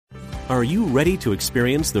Are you ready to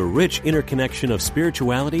experience the rich interconnection of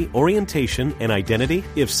spirituality, orientation, and identity?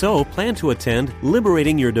 If so, plan to attend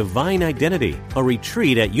Liberating Your Divine Identity, a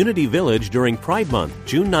retreat at Unity Village during Pride Month,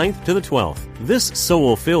 June 9th to the 12th. This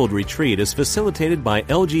soul-filled retreat is facilitated by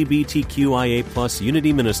LGBTQIA+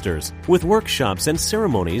 Unity ministers, with workshops and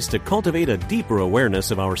ceremonies to cultivate a deeper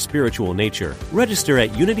awareness of our spiritual nature. Register at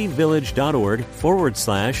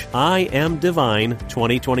unityvillage.org/I Am Divine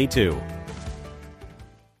 2022.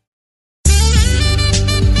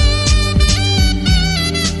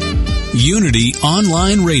 Unity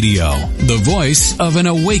Online Radio, the voice of an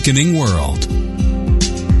awakening world.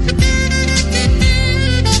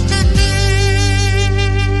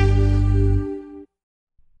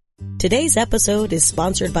 Today's episode is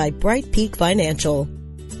sponsored by Bright Peak Financial,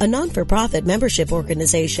 a non-for-profit membership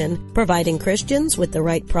organization providing Christians with the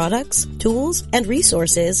right products, tools, and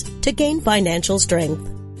resources to gain financial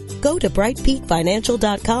strength. Go to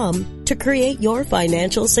brightpeakfinancial.com to create your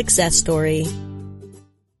financial success story.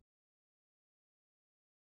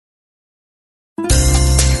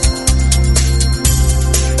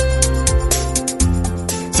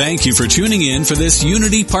 Thank you for tuning in for this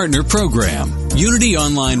Unity Partner Program. Unity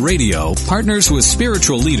Online Radio partners with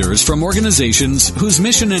spiritual leaders from organizations whose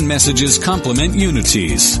mission and messages complement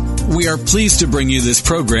Unity's. We are pleased to bring you this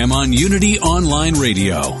program on Unity Online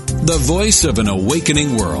Radio, the voice of an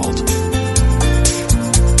awakening world.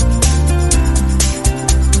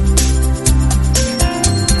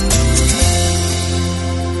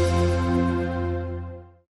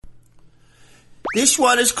 This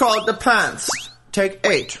one is called The Pants. Take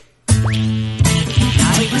 8.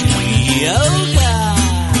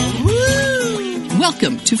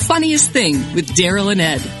 Welcome to Funniest Thing with Daryl and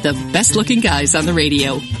Ed, the best-looking guys on the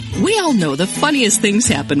radio. We all know the funniest things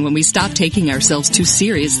happen when we stop taking ourselves too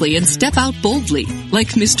seriously and step out boldly,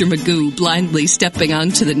 like Mr. Magoo blindly stepping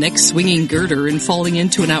onto the next swinging girder and falling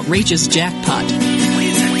into an outrageous jackpot.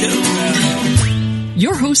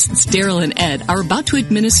 Your hosts, Daryl and Ed, are about to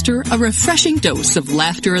administer a refreshing dose of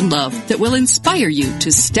laughter and love that will inspire you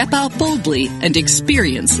to step out boldly and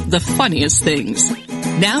experience the funniest things.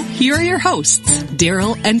 Now, here are your hosts,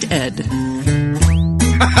 Daryl and Ed. Is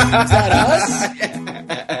that us?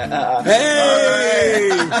 Hey!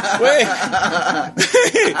 Wait!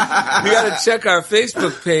 We gotta check our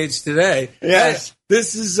Facebook page today. Yes.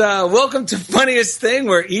 This is, welcome to Funniest Thing,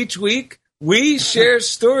 where each week we share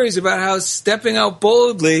stories about how stepping out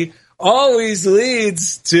boldly always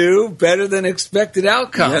leads to better than expected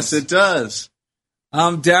outcomes. Yes, it does.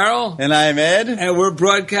 I'm Daryl. And I'm Ed. And we're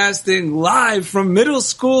broadcasting live from Middle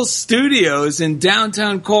School Studios in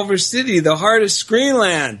downtown Culver City, the heart of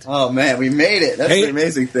Screenland. Oh, man, we made it. That's the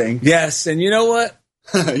amazing thing. Yes, and you know what?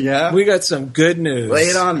 Yeah? We got some good news. Lay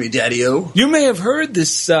it on me, Daddy-o. You may have heard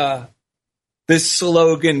this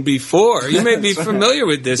slogan before. You may be familiar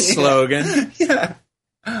with this slogan. Yeah.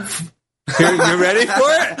 You ready for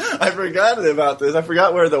it? I forgot about this. I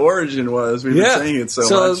forgot where the origin was. We've been saying it so much.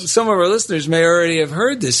 So some of our listeners may already have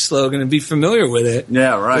heard this slogan and be familiar with it.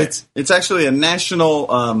 Yeah, right. It's actually a national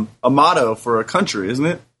a motto for a country, isn't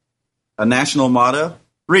it? A national motto?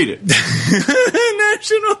 Read it.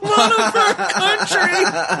 National motto for a country.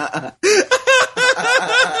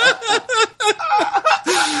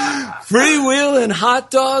 Freewheeling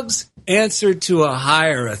hot dogs answer to a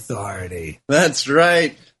higher authority. That's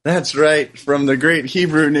right. That's right. From the great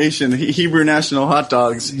Hebrew nation, Hebrew National Hot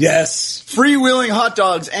Dogs. Yes. Freewheeling hot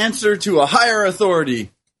dogs answer to a higher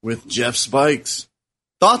authority with Jeff Spikes.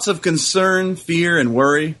 Thoughts of concern, fear, and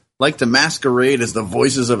worry like to masquerade as the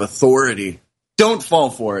voices of authority. Don't fall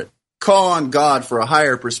for it. Call on God for a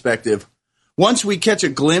higher perspective. Once we catch a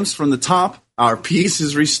glimpse from the top, our peace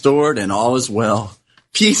is restored and all is well.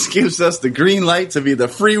 Peace gives us the green light to be the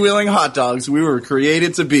freewheeling hot dogs we were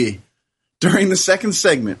created to be. During the second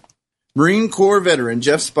segment, Marine Corps veteran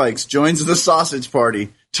Jeff Spikes joins the sausage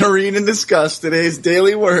party to read and discuss today's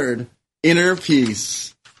daily word, inner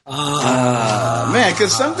peace. Man,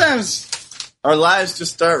 because sometimes our lives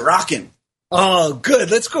just start rocking. Oh,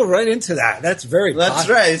 good. Let's go right into that. That's very positive. That's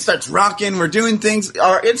right. It starts rocking. We're doing things.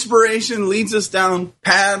 Our inspiration leads us down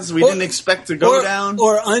paths we didn't expect to go down.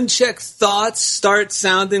 Or unchecked thoughts start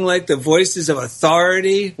sounding like the voices of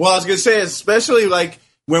authority. Well, I was going to say, especially like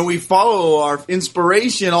when we follow our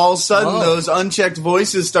inspiration, all of a sudden those unchecked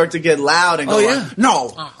voices start to get loud and go,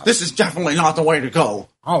 no, this is definitely not the way to go.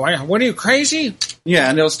 Oh, what are you, crazy? Yeah,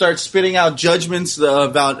 and they'll start spitting out judgments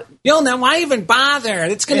about... Now why even bother?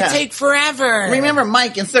 It's going to take forever. Remember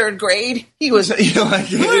Mike in third grade? He was... Who are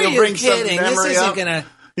you kidding? This isn't going to...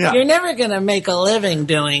 Yeah. You're never going to make a living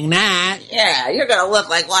doing that. Yeah, you're going to look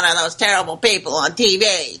like one of those terrible people on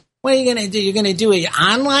TV. What are you going to do? You're going to do an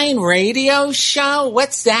online radio show?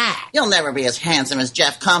 What's that? You'll never be as handsome as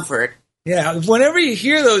Jeff Comfort. Yeah, whenever you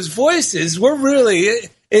hear those voices,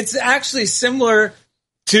 it's actually similar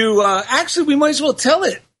to, actually, we might as well tell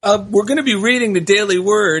it. We're going to be reading the Daily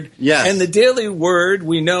Word. Yes. And the Daily Word,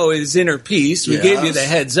 we know, is inner peace. We gave you the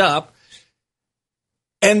heads up.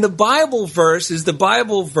 And the Bible verse is the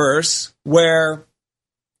Bible verse where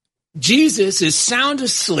Jesus is sound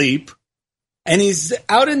asleep, and he's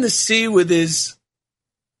out in the sea with his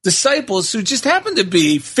disciples who just happen to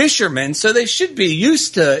be fishermen, so they should be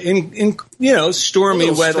used to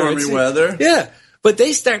stormy weather. Yeah. But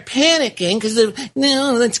they start panicking because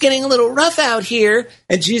it's getting a little rough out here.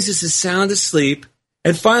 And Jesus is sound asleep.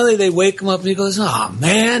 And finally they wake him up and he goes, "Oh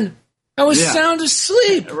man, I was sound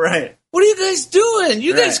asleep. Right. What are you guys doing?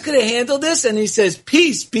 You guys could have handled this." And he says,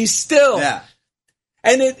 "Peace, be still." Yeah.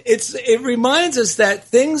 And it reminds us that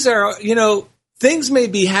things may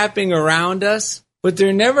be happening around us, but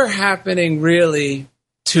they're never happening really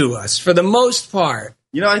to us for the most part.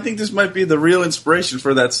 I think this might be the real inspiration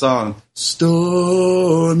for that song. Stormy,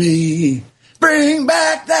 bring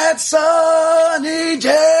back that sunny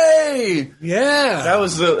day. Yeah. That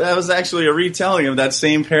was actually a retelling of that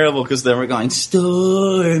same parable, because they were going,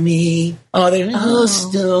 stormy. Oh,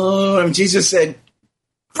 storm. Jesus said,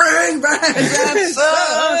 bring back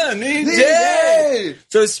that sunny day.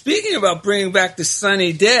 So speaking about bringing back the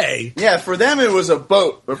sunny day. Yeah, for them it was a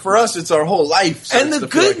boat, but for us it's our whole life. And the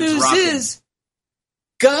good news is,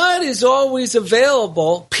 God is always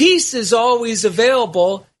available. Peace is always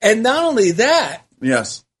available. And not only that.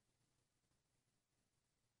 Yes.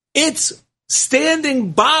 It's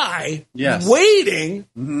standing by, waiting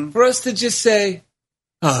for us to just say,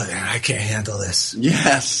 "Oh, I can't handle this."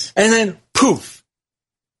 Yes. And then poof.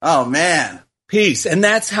 Oh, man. Peace. And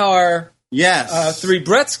that's how our three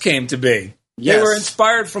breaths came to be. Yes. They were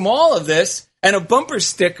inspired from all of this. And a bumper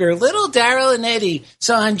sticker, "Little Daryl and Eddie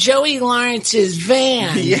saw on Joey Lawrence's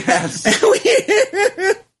van." Yes.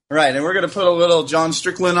 Right, and we're going to put a little John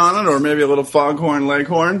Strickland on it, or maybe a little Foghorn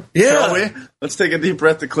Leghorn. Yeah. Shall we? Let's take a deep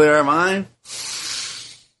breath to clear our mind.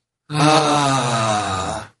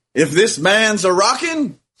 If this man's a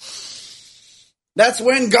rockin', that's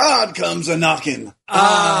when God comes a knockin'.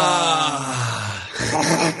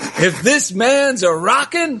 If this man's a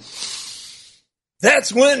rockin',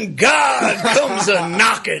 that's when God comes a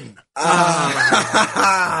knockin'.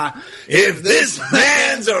 If this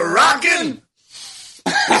man's a rockin',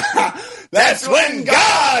 that's when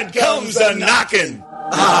God comes a knockin'.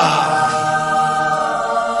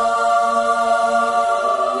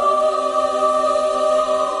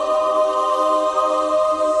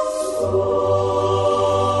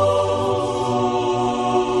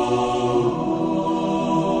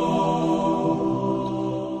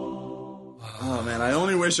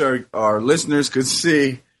 Our listeners could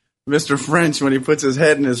see Mr. French when he puts his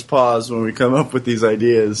head in his paws when we come up with these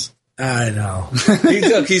ideas. I know.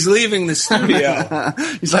 He's leaving the studio.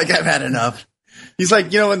 He's like, "I've had enough." He's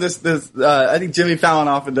like, when this I think Jimmy Fallon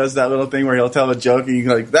often does that little thing where he'll tell a joke and he's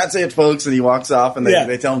like, "That's it, folks," and he walks off and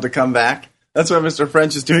they tell him to come back. That's what Mr.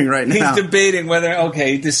 French is doing right now. He's debating whether,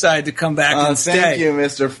 he decided to come back and stay. Thank you,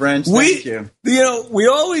 Mr. French. Thank you. We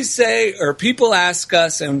always say, or people ask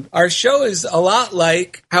us, and our show is a lot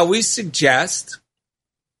like how we suggest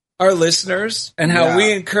our listeners and how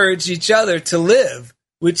we encourage each other to live,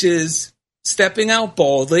 which is stepping out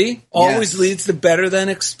boldly always leads to better than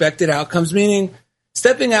expected outcomes, meaning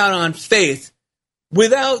stepping out on faith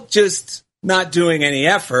without just not doing any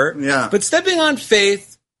effort, but stepping on faith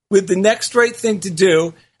with the next right thing to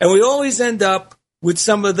do. And we always end up with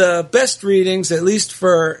some of the best readings, at least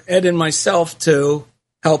for Ed and myself, to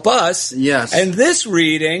help us. Yes. And this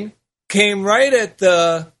reading came right at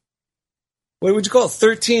the, what would you call it,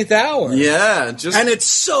 13th hour. Yeah. And it's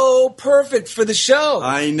so perfect for the show.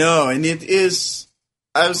 I know. And it is,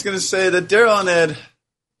 I was going to say that Daryl and Ed,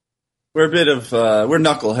 we're a bit of, we're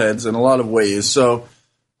knuckleheads in a lot of ways. So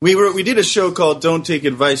we did a show called Don't Take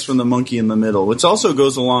Advice from the Monkey in the Middle, which also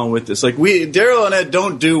goes along with this. Like Daryl and Ed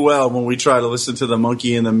don't do well when we try to listen to the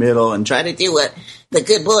Monkey in the Middle and try to do what the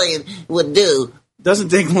good boy would do. It doesn't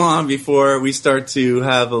take long before we start to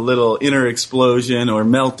have a little inner explosion or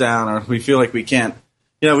meltdown, or we feel like we can't.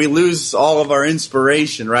 We lose all of our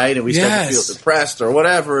inspiration, right? And we start to feel depressed or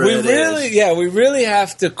whatever it is. Yeah, we really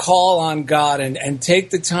have to call on God and take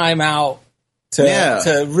the time out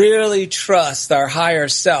to really trust our higher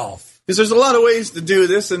self. Because there's a lot of ways to do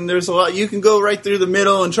this, and there's a lot. You can go right through the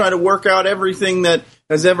middle and try to work out everything that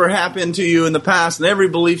has ever happened to you in the past and every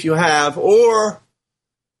belief you have, or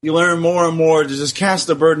you learn more and more to just cast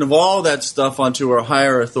the burden of all that stuff onto our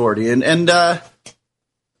higher authority. And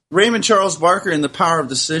Raymond Charles Barker in The Power of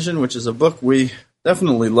Decision, which is a book we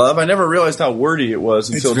definitely love. I never realized how wordy it was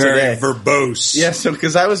until today. It's very verbose. Yeah, so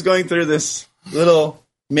because I was going through this little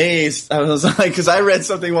maze, I was like, because I read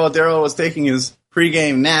something while Daryl was taking his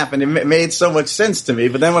pregame nap, and it made so much sense to me.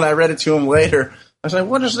 But then when I read it to him later, I was like,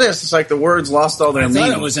 what is this? It's like the words lost all their meaning. I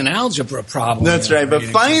thought it was an algebra problem. That's right. But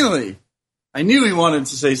finally, I knew he wanted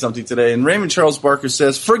to say something today. And Raymond Charles Barker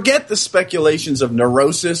says, forget the speculations of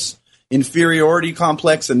neurosis, inferiority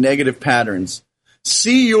complex, and negative patterns.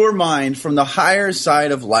 See your mind from the higher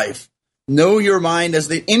side of life. Know your mind as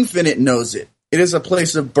the infinite knows it. It is a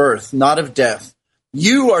place of birth, not of death.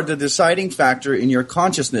 You are the deciding factor in your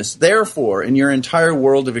consciousness, therefore, in your entire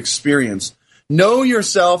world of experience. Know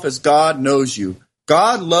yourself as God knows you.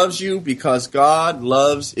 God loves you because God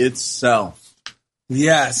loves itself.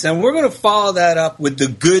 Yes, and we're going to follow that up with the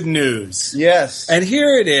good news. Yes. And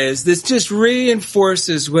here it is. This just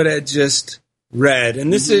reinforces what I just read.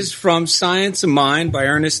 And this is from Science of Mind by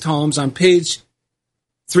Ernest Holmes on page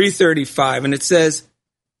 335. And it says,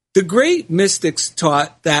 the great mystics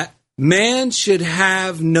taught that man should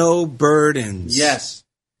have no burdens. Yes.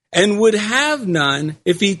 And would have none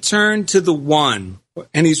if he turned to the One.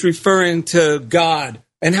 And he's referring to God.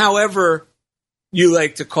 And however you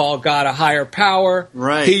like to call God a higher power,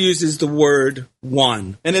 right, he uses the word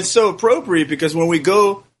one. And it's so appropriate because when we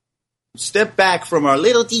go step back from our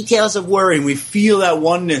little details of worry and we feel that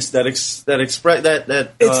oneness, that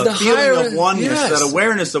feeling of oneness, that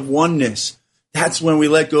awareness of oneness, that's when we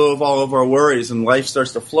let go of all of our worries and life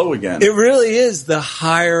starts to flow again. It really is the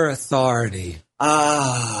higher authority.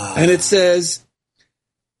 And it says,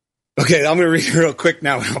 okay, I'm going to read it real quick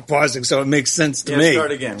now without pausing so it makes sense to me.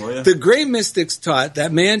 Start again, will you? The great mystics taught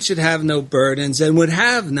that man should have no burdens and would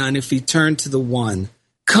have none if he turned to the One.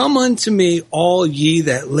 Come unto me, all ye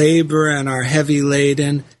that labor and are heavy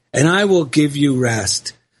laden, and I will give you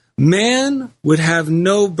rest. Man would have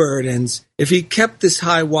no burdens if he kept this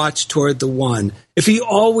high watch toward the One, if he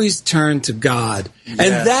always turned to God. Yes.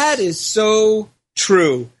 And that is so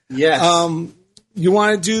true. Yes. You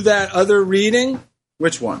want to do that other reading?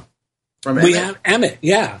 Which one? From Emmett? We have Emmett,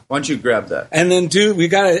 yeah. Why don't you grab that? And then, we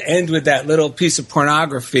got to end with that little piece of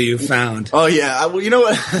pornography you found. Oh, yeah. Well, you know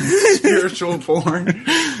what? Spiritual porn.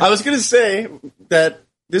 I was going to say that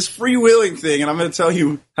this freewheeling thing, and I'm going to tell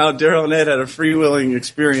you how Daryl and Ed had a freewheeling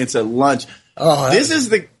experience at lunch. Oh, this is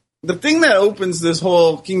the thing that opens this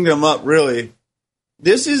whole kingdom up, really.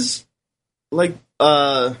 This is like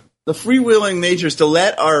the freewheeling nature is to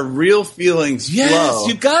let our real feelings flow. Yes,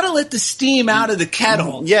 you got to let the steam out of the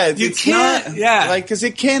kettle. Yeah, you can't. Like, because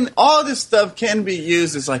it can, all this stuff can be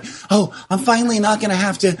used as like, oh, I'm finally not going to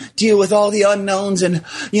have to deal with all the unknowns and,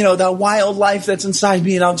 the wild life that's inside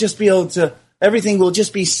me, and I'll just be able to, everything will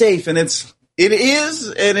just be safe. And it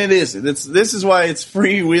is and it isn't. This is why it's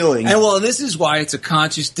freewheeling. And this is why it's a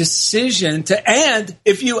conscious decision and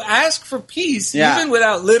if you ask for peace, even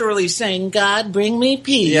without literally saying, God, bring me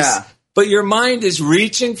peace, but your mind is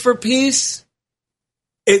reaching for peace,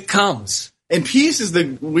 it comes. And peace is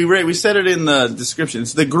we said it in the description,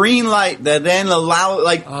 it's the green light that then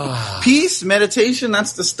peace, meditation,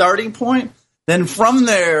 that's the starting point. Then from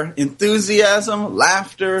there, enthusiasm,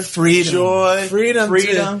 laughter, freedom, joy,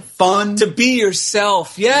 freedom, fun. To be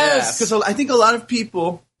yourself, yes. Because I think a lot of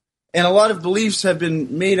people and a lot of beliefs have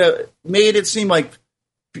been made it seem like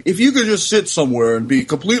if you could just sit somewhere and be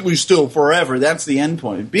completely still forever, that's the end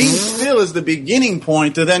point. Being still is the beginning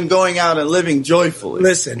point to then going out and living joyfully.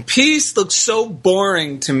 Listen, peace looks so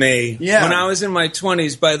boring to me when I was in my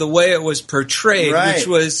 20s by the way it was portrayed, which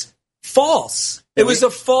was false. It was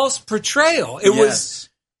a false portrayal. It was,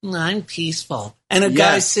 I'm peaceful. And a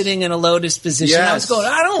guy sitting in a lotus position. I was going,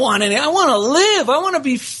 I don't want any. I want to live. I want to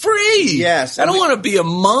be free. Yes. I don't want to be a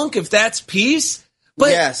monk if that's peace.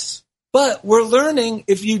 But, but we're learning,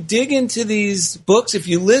 if you dig into these books, if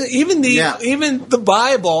you even the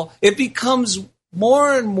Bible, it becomes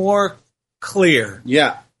more and more clear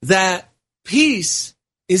that peace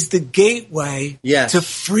is the gateway to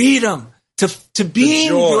freedom. To being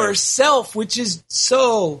yourself, which is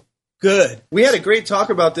so good. We had a great talk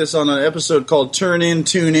about this on an episode called Turn In,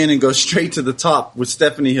 Tune In, and Go Straight to the Top with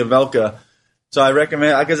Stephanie Havelka. So I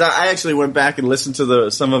recommend, because I actually went back and listened to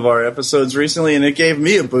some of our episodes recently, and it gave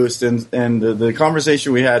me a boost. And the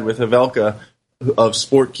conversation we had with Havelka of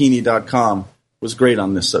sportkini.com was great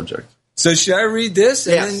on this subject. So should I read this?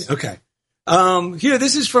 Yes. Okay. Here,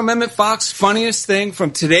 this is from Emmett Fox, Funniest Thing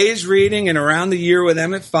from today's reading and Around the Year with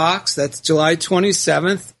Emmett Fox. That's July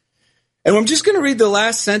 27th. And I'm just going to read the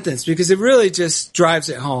last sentence because it really just drives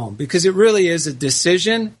it home, because it really is a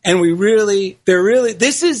decision. And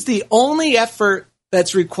this is the only effort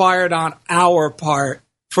that's required on our part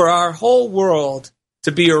for our whole world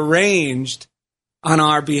to be arranged on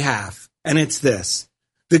our behalf. And it's this: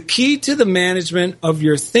 the key to the management of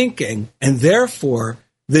your thinking, and therefore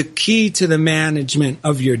the key to the management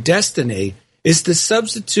of your destiny, is to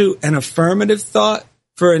substitute an affirmative thought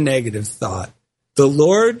for a negative thought. The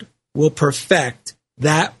Lord will perfect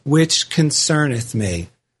that which concerneth me.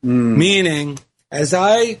 Meaning, as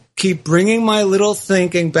I keep bringing my little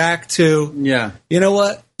thinking back to, you know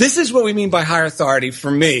what? This is what we mean by higher authority for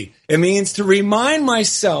me. It means to remind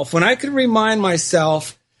myself, when I can remind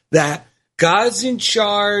myself that God's in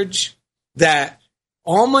charge, that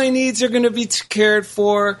all my needs are going to be cared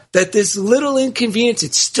for, that this little inconvenience,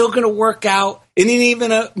 it's still going to work out in an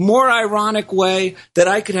even a more ironic way, that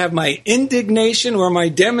I could have my indignation or my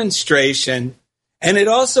demonstration. And it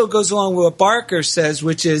also goes along with what Barker says,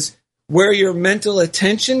 which is where your mental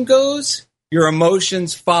attention goes, your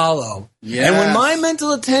emotions follow. Yes. And when my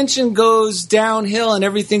mental attention goes downhill and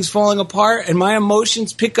everything's falling apart and my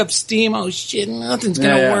emotions pick up steam, oh shit, nothing's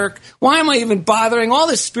going to work. Why am I even bothering? All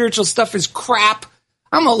this spiritual stuff is crap.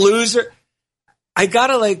 I'm a loser. I got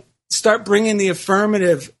to start bringing the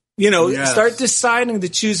affirmative, start deciding to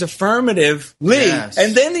choose affirmatively. Yes.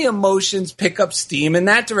 And then the emotions pick up steam in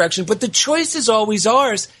that direction. But the choice is always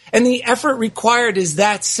ours. And the effort required is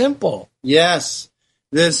that simple. Yes.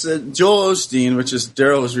 This Joel Osteen, which is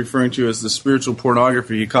Daryl was referring to as the spiritual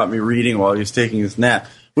pornography he caught me reading while he was taking his nap,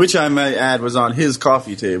 which I might add was on his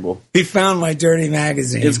coffee table. He found my dirty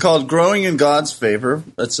magazine. It's called Growing in God's Favor.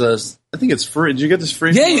 I think it's free. Did you get this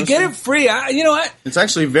free? Yeah, you get it free. You know what? It's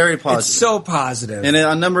actually very positive. It's so positive. And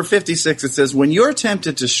on number 56, it says, when you're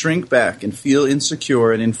tempted to shrink back and feel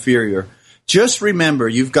insecure and inferior, just remember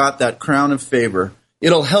you've got that crown of favor.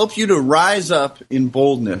 It'll help you to rise up in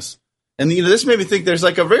boldness. And this made me think there's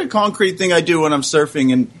a very concrete thing I do when I'm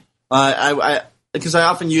surfing, and because I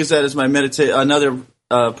often use that as my another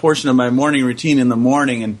portion of my morning routine in the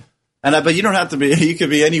morning, but you don't have to be. You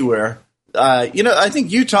could be anywhere. I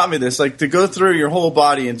think you taught me this, to go through your whole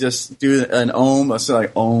body and just do an om,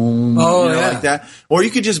 om, like that, or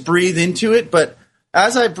you could just breathe into it. But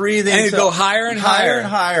as I breathe in, and you go higher and higher and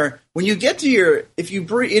higher. When you get to if you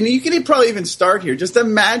breathe, and you can probably even start here. Just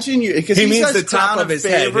imagine because he means the top of his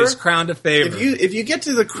head, his crown of favor. If you get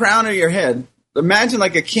to the crown of your head, imagine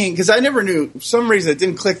like a king. Because I never knew, for some reason, it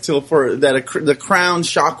didn't click till the crown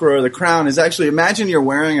chakra or the crown is actually. Imagine you're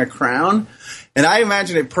wearing a crown, and I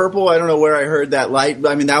imagine it purple. I don't know where I heard that light.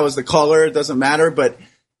 I mean, that was the color. It doesn't matter, but.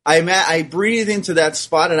 I breathe into that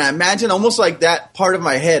spot, and I imagine almost like that part of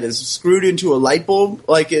my head is screwed into a light bulb,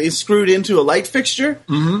 like it's screwed into a light fixture.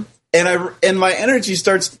 Mm-hmm. And my energy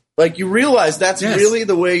starts, you realize that's really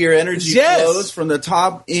the way your energy flows from the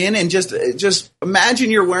top in, and just imagine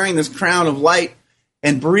you're wearing this crown of light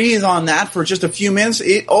and breathe on that for just a few minutes.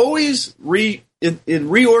 It always it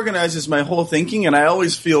reorganizes my whole thinking, and I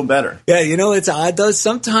always feel better. Yeah, it's odd though.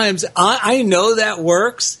 Sometimes I know that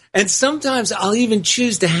works. And sometimes I'll even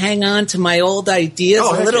choose to hang on to my old ideas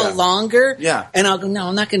a little longer. Yeah. And I'll go, no,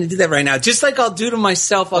 I'm not going to do that right now. Just like I'll do to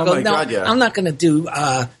myself. I'll go, I'm not going to do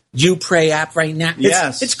You Pray app right now.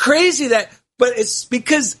 It's crazy but it's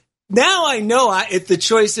because now I know if the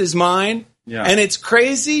choice is mine. Yeah. And it's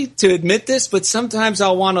crazy to admit this, but sometimes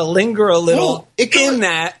I'll want to linger a little in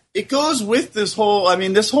that. It goes with this whole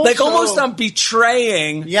show. Almost I'm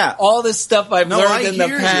betraying all this stuff I've learned in the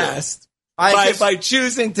past. By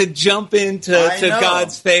choosing to jump into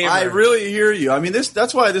God's favor. I really hear you. I mean,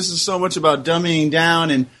 that's why this is so much about dumbing down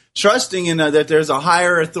and trusting in that there's a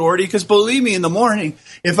higher authority. Because believe me, in the morning,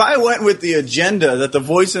 if I went with the agenda that the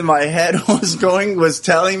voice in my head was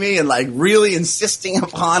telling me and really insisting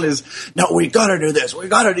upon no, we got to do this. We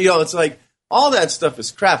got to do, it's all that stuff is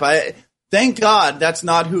crap. Thank God that's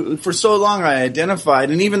not who, for so long I identified.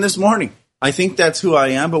 And even this morning, I think that's who I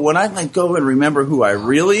am, but when I let go and remember who I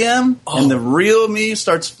really am, and the real me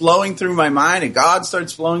starts flowing through my mind, and God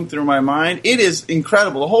starts flowing through my mind, it is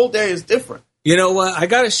incredible. The whole day is different. You know what? I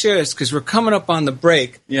got to share this because we're coming up on the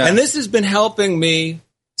break. Yeah. And this has been helping me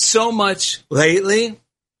so much lately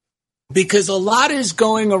because a lot is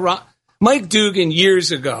going around. Mike Dugan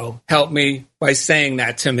years ago helped me by saying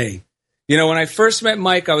that to me. When I first met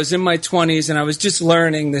Mike, I was in my 20s, and I was just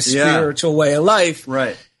learning the spiritual way of life.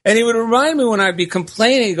 Right. And he would remind me when I'd be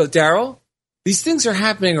complaining, he'd go, Daryl, these things are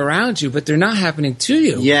happening around you, but they're not happening to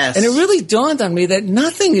you. Yes. And it really dawned on me that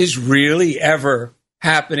nothing is really ever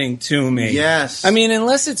happening to me. Yes. I mean,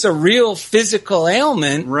 unless it's a real physical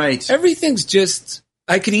ailment, right? Everything's just,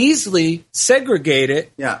 I could easily segregate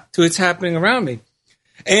it to it's happening around me.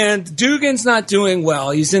 And Dugan's not doing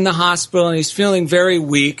well. He's in the hospital, and he's feeling very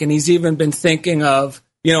weak, and he's even been thinking of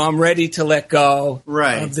I'm ready to let go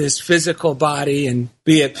of this physical body and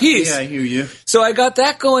be at peace. Yeah, I hear you. So I got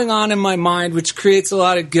that going on in my mind, which creates a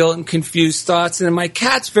lot of guilt and confused thoughts. And my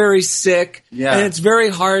cat's very sick, and it's very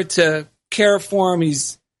hard to care for him. He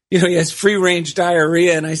has free-range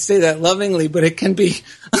diarrhea, and I say that lovingly, but it can be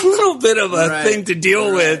a little bit of a thing to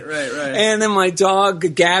deal with. Right. And then my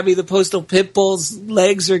dog, Gabby, the postal pit bull's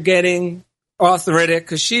legs are getting arthritic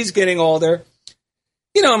because she's getting older.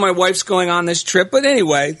 My wife's going on this trip. But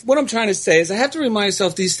anyway, what I'm trying to say is I have to remind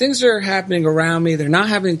myself these things are happening around me. They're not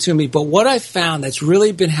happening to me. But what I found that's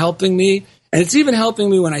really been helping me, and it's even helping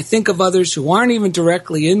me when I think of others who aren't even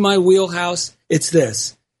directly in my wheelhouse, it's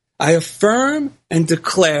this. I affirm and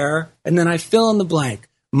declare, and then I fill in the blank.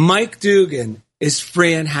 Mike Dugan is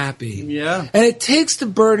free and happy. Yeah. And it takes the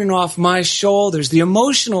burden off my shoulders, the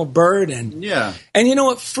emotional burden. Yeah. And you know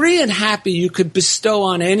what? Free and happy you could bestow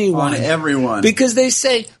on anyone. On everyone. Because they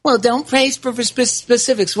say, well, don't pray for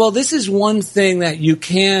specifics. Well, this is one thing that you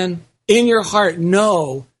can, in your heart,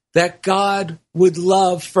 know that God would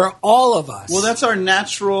love for all of us. Well, that's our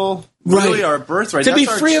natural, really our birthright. To that's be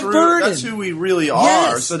free of burden. That's who we really are.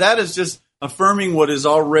 Yes. So that is just affirming what is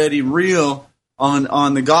already real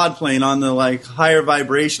on the God plane, on the higher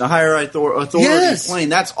vibration, a higher authority plane.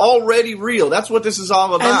 That's already real. That's what this is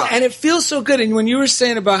all about. And it feels so good. And when you were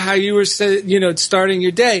saying about how you were starting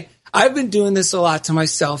your day, I've been doing this a lot to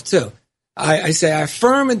myself too. I say, I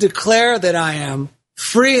affirm and declare that I am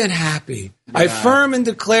free and happy. Yeah. I affirm and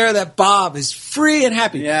declare that Bob is free and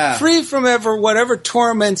happy. Yeah. Free from whatever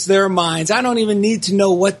torments their minds. I don't even need to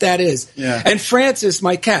know what that is. Yeah. And Francis,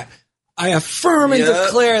 my cat, I affirm and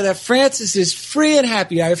declare that Francis is free and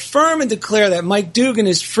happy. I affirm and declare that Mike Dugan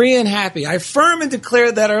is free and happy. I affirm and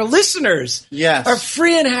declare that our listeners are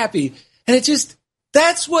free and happy. And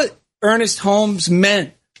that's what Ernest Holmes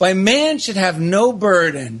meant by man should have no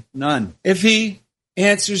burden. None. If he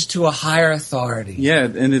answers to a higher authority. Yeah,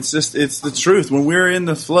 and it's the truth. When we're in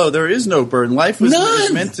the flow, there is no burden. Life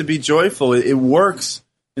is meant to be joyful. It works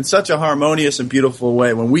in such a harmonious and beautiful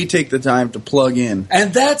way when we take the time to plug in.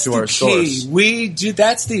 And that's to the our key. Source.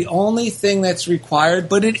 That's the only thing that's required,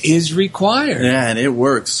 but it is required. Yeah, and it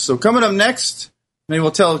works. So coming up next, maybe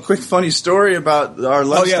we'll tell a quick funny story about our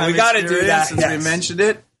lunchtime we got to do that since we mentioned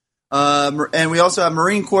it. And we also have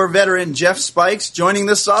Marine Corps veteran Jeff Spikes joining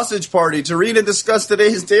the sausage party to read and discuss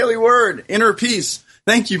today's daily word, inner peace.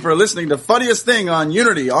 Thank you for listening to Funniest Thing on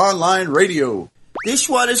Unity Online Radio. This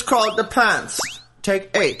one is called The Pants.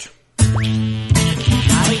 Take 8.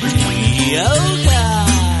 Yoga!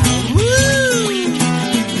 Woo!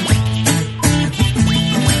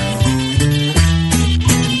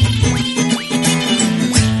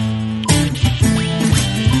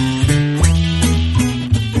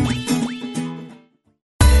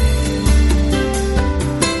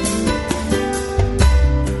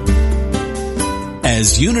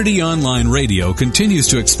 As Unity Online Radio continues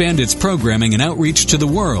to expand its programming and outreach to the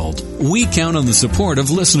world, we count on the support of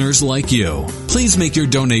listeners like you. Please make your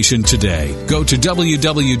donation today. Go to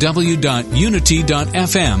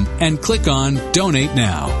www.unity.fm and click on Donate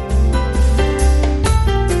Now.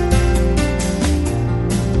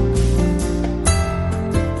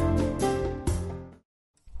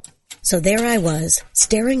 So there I was,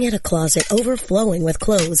 staring at a closet overflowing with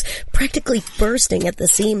clothes, practically bursting at the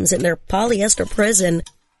seams in their polyester prison.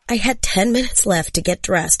 I had 10 minutes left to get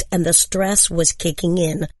dressed, and the stress was kicking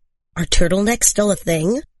in. Are turtlenecks still a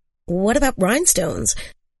thing? What about rhinestones?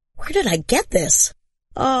 Where did I get this?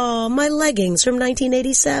 Oh, my leggings from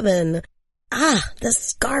 1987. The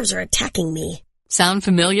scarves are attacking me. Sound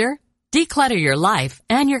familiar? Declutter your life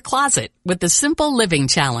and your closet with the Simple Living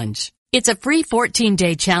Challenge. It's a free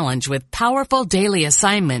 14-day challenge with powerful daily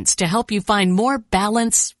assignments to help you find more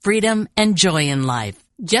balance, freedom, and joy in life.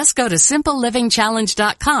 Just go to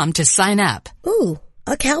simplelivingchallenge.com to sign up. Ooh,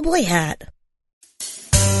 a cowboy hat.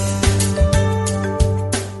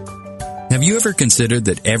 Have you ever considered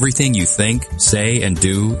that everything you think, say, and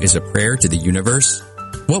do is a prayer to the universe?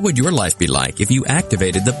 What would your life be like if you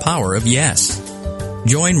activated the power of yes?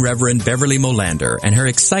 Join Reverend Beverly Molander and her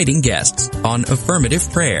exciting guests on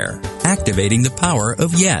Affirmative Prayer, Activating the Power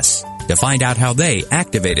of Yes, to find out how they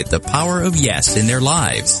activated the power of yes in their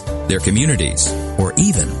lives, their communities, or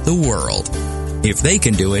even the world. If they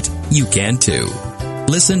can do it, you can too.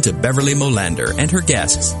 Listen to Beverly Molander and her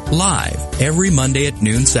guests live every Monday at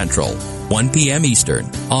noon Central, 1 p.m. Eastern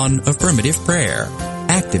on Affirmative Prayer,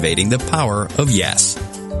 Activating the Power of Yes.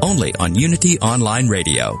 Only on Unity Online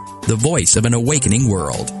Radio, the voice of an awakening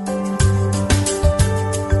world.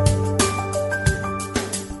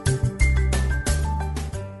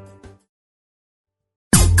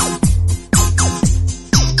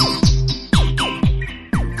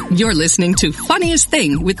 You're listening to Funniest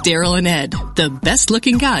Thing with Daryl and Ed, the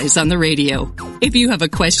best-looking guys on the radio. If you have a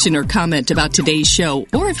question or comment about today's show,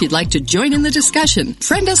 or if you'd like to join in the discussion,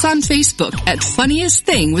 friend us on Facebook at Funniest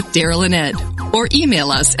Thing with Daryl and Ed, or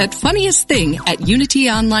email us at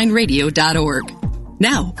funniestthing@unityonlineradio.org.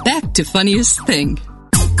 Now, back to Funniest Thing.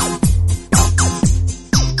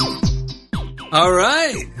 All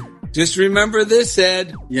right. Just remember this,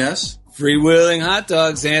 Ed. Yes? Freewheeling hot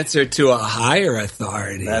dogs answer to a higher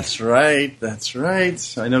authority. That's right.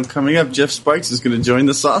 I know coming up, Jeff Spikes is going to join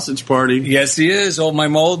the sausage party. Yes, he is. Oh, my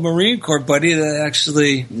old Marine Corps buddy that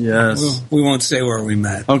actually... Yes. We won't say where we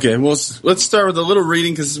met. Okay, well, let's start with a little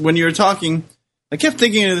reading, because when you were talking, I kept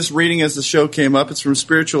thinking of this reading as the show came up. It's from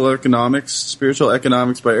Spiritual Economics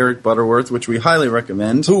by Eric Butterworth, which we highly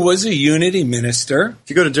recommend. Who was a Unity minister.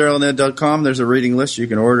 If you go to DarylNed.com, there's a reading list. You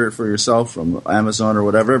can order it for yourself from Amazon or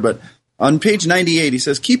whatever, but... on page 98, he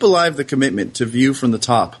says, keep alive the commitment to view from the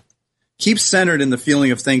top. Keep centered in the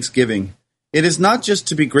feeling of thanksgiving. It is not just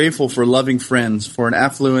to be grateful for loving friends, for an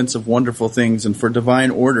affluence of wonderful things, and for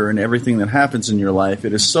divine order in everything that happens in your life.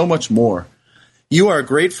 It is so much more. You are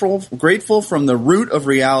grateful from the root of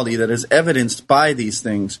reality that is evidenced by these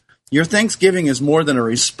things. Your thanksgiving is more than a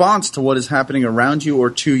response to what is happening around you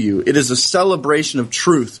or to you. It is a celebration of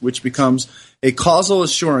truth, which becomes a causal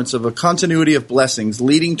assurance of a continuity of blessings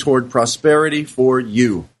leading toward prosperity for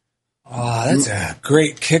you. Oh, that's a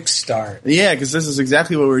great kickstart. Yeah, because this is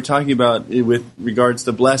exactly what we were talking about with regards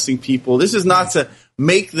to blessing people. This is not to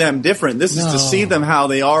make them different. This is to see them how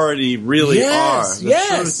they already really are.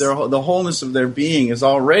 Yes. Truth, the wholeness of their being is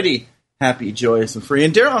already happy, joyous, and free.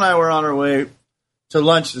 And Daryl and I were on our way to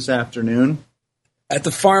lunch this afternoon. At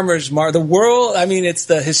the farmers market, it's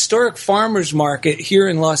the historic farmers market here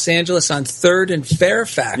in Los Angeles on 3rd and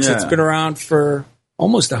Fairfax. Yeah. It's been around for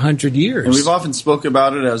almost 100 years. And we've often spoke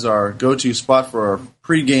about it as our go-to spot for our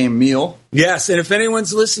pregame meal. Yes, and if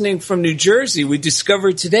anyone's listening from New Jersey, we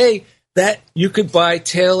discovered today that you could buy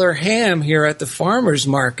Taylor ham here at the farmers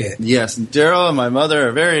market. Yes, and Daryl and my mother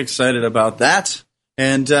are very excited about that.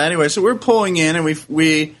 And anyway, so we're pulling in, and we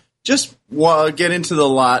just get into the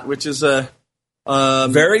lot, which is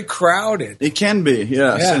very crowded. It can be,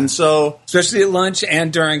 yes. Yeah. And so, especially at lunch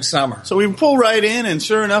and during summer. So we pull right in, and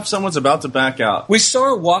sure enough, someone's about to back out. We saw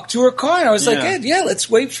her walk to her car, and I was like, Ed, let's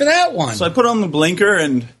wait for that one. So I put on the blinker,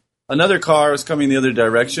 and another car was coming the other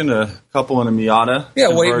direction, a couple in a Miata. Yeah,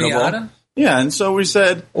 white Miata. Yeah, and so we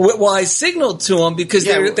said... Well, I signaled to them because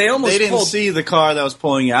they almost They didn't see the car that was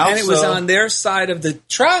pulling out. And it was on their side of the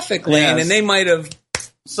traffic lane, and they might have...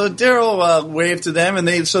 So Daryl waved to them, and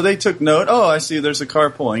they took note. Oh, I see. There's a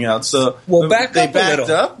car pulling out. So they backed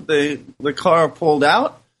up. The car pulled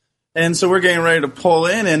out, and so we're getting ready to pull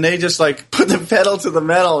in, and they just put the pedal to the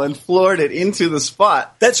metal and floored it into the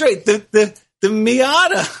spot. That's right. The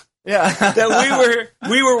Miata. Yeah, that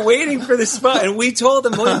we were waiting for the spot, and we told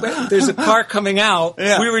them, "There's a car coming out."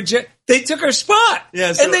 Yeah. They took our spot,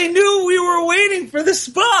 and they knew we were waiting for the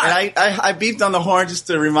spot. And I beeped on the horn just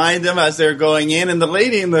to remind them as they were going in, and the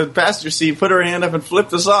lady in the passenger seat put her hand up and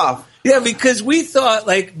flipped us off. Yeah, because we thought,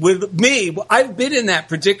 with me, I've been in that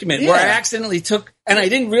predicament where I accidentally took, and I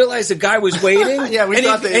didn't realize the guy was waiting.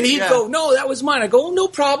 And he'd go, "No, that was mine." I go, "Oh, no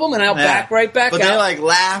problem," and I'll back right back out. But they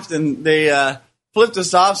laughed, and they flipped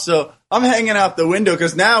us off, so I'm hanging out the window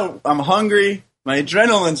because now I'm hungry. My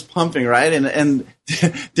adrenaline's pumping, right? And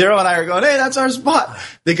Daryl and I are going, hey, that's our spot.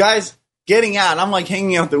 The guy's getting out. I'm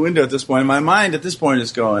hanging out the window at this point. My mind at this point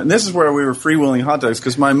is going, and this is where we were freewheeling hot dogs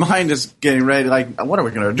because my mind is getting ready, what are we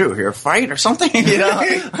going to do here? Fight or something?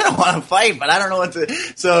 I don't want to fight, but I don't know what to.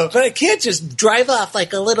 But I can't just drive off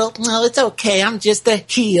like a little, no, it's okay. I'm just a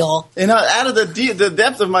heel. And out of the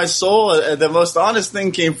depth of my soul, the most honest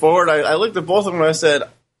thing came forward. I looked at both of them and I said,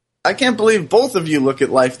 I can't believe both of you look at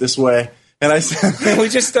life this way. And I said, and we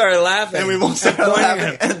just started laughing. And we both started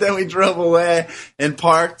laughing. And then we drove away and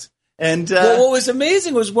parked. And what was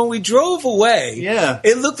amazing was when we drove away,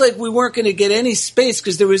 it looked like we weren't going to get any space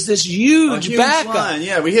because there was this huge backup. Line.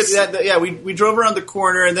 Yeah, we hit that. Yeah, we drove around the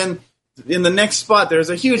corner, and then in the next spot, there's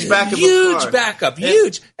a huge backup. Huge backup,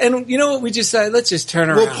 huge. And you know what? We just said, let's just turn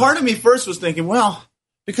around. Well, part of me first was thinking,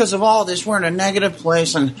 because of all this, we're in a negative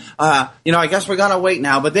place, and I guess we gotta wait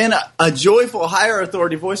now. But then a joyful higher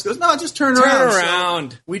authority voice goes, "No, just turn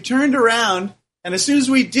around." So we turned around, and as soon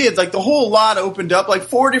as we did, the whole lot opened up.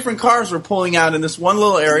 4 different cars were pulling out in this one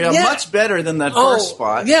little area. Yeah. Much better than that first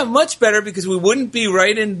spot. Yeah, much better because we wouldn't be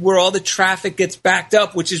right in where all the traffic gets backed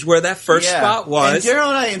up, which is where that first spot was. And Daryl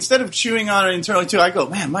and I, instead of chewing on it internally too, I go,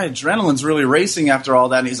 "Man, my adrenaline's really racing after all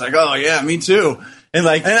that." And he's like, "Oh yeah, me too." And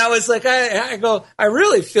I was like, I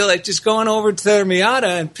really feel like just going over to their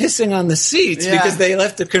Miata and pissing on the seats because they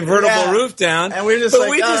left the convertible roof down. And we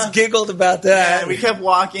just giggled about that. Yeah, we kept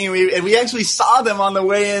walking, and we actually saw them on the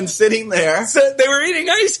way in sitting there. So they were eating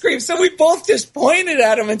ice cream, so we both just pointed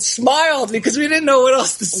at them and smiled because we didn't know what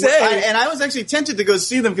else to say. And I was actually tempted to go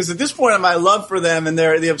see them because at this point, my love for them and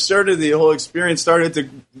the absurdity of the whole experience started to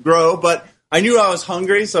grow. But I knew I was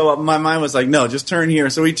hungry, so my mind was like, no, just turn here.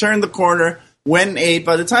 So we turned the corner, went and ate.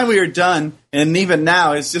 By the time we were done, and even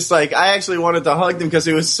now, it's just like I actually wanted to hug them because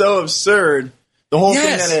it was so absurd, the whole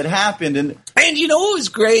thing that had happened. And you know what was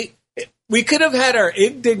great? We could have had our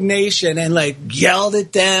indignation and yelled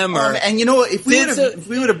at them, and you know what? If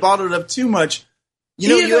we would have bottled it up too much,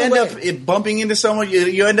 you end up bumping into someone.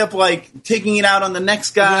 You end up taking it out on the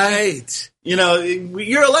next guy. Right.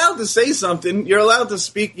 You're allowed to say something. You're allowed to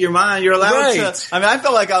speak your mind. You're allowed to. I mean, I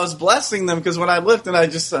felt like I was blessing them because when I looked and I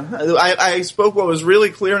just, I spoke what was really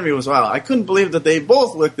clear to me was, wow, I couldn't believe that they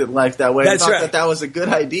both looked at life that way. That's and thought that was a good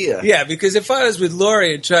idea. Yeah, because if I was with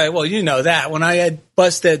Lori and try, well, you know that when I had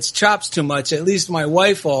Busted's chops too much, at least my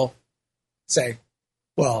wife will say,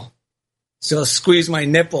 well. She'll squeeze my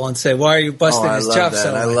nipple and say, why are you busting his chops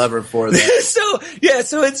so much? I love her for that. So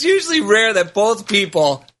it's usually rare that both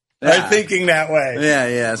people are thinking that way.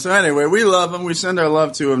 Yeah. So anyway, we love them. We send our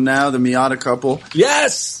love to them now, the Miata couple.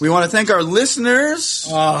 Yes. We want to thank our listeners.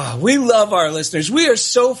 Oh, we love our listeners. We are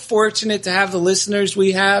so fortunate to have the listeners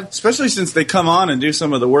we have. Especially since they come on and do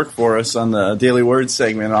some of the work for us on the Daily Word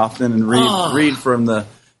segment often and read from the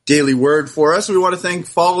Daily Word for us. We want to thank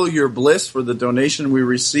Follow Your Bliss for the donation we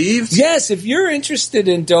received. Yes, if you're interested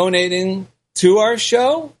in donating to our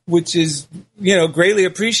show, which is greatly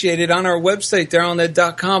appreciated, on our website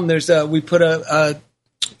darylned.com, we put a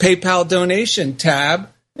PayPal donation tab.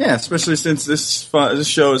 Yeah, especially since this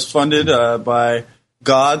show is funded by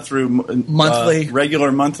God through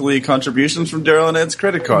regular monthly contributions from Daryl and Ed's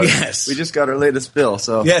credit card. Yes, we just got our latest bill.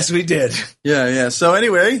 So yes, we did. Yeah. So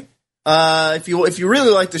anyway. If you really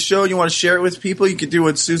like the show and you want to share it with people, you could do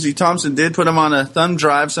what Susie Thompson did. Put them on a thumb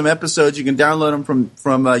drive. Some episodes you can download them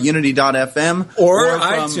from Unity.fm or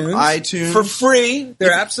iTunes for free.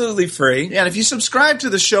 They're absolutely free. Yeah, and if you subscribe to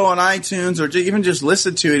the show on iTunes or even just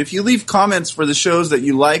listen to it, if you leave comments for the shows that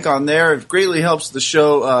you like on there, it greatly helps the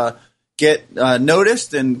show get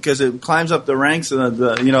noticed, and because it climbs up the ranks of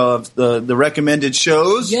the recommended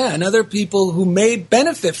shows. Yeah, and other people who may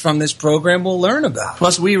benefit from this program will learn about it.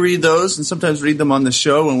 Plus, we read those and sometimes read them on the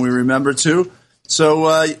show when we remember to.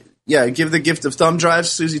 So, give the gift of thumb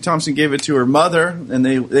drives. Susie Thompson gave it to her mother, and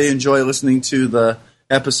they enjoy listening to the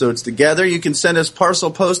episodes together. You can send us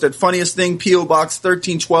parcel post at Funniest Thing, P.O. Box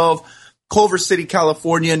 1312, Culver City,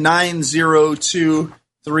 California,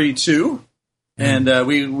 90232. And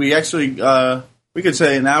we actually, we could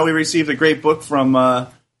say now we received a great book from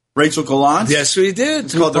Rachel Gallant. Yes, we did.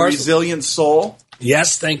 It's called The Resilient Soul.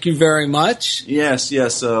 Yes, thank you very much. Yes.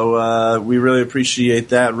 So we really appreciate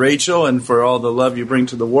that, Rachel, and for all the love you bring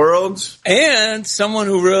to the world. And someone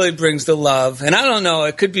who really brings the love. And I don't know,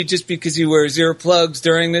 it could be just because he wears earplugs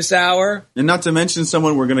during this hour. And not to mention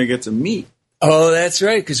someone we're going to get to meet. Oh, that's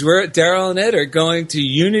right, because Daryl and Ed are going to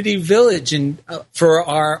Unity Village for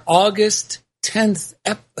our August 10th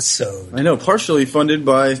episode. I know, partially funded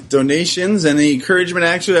by donations and the encouragement.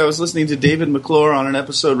 Actually, I was listening to David McClure on an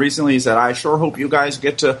episode recently. He said, I sure hope you guys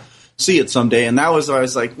get to see it someday. And I was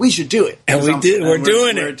like, we should do it. And we did. We're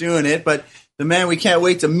doing it. But the man we can't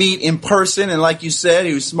wait to meet in person. And like you said,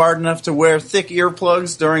 he was smart enough to wear thick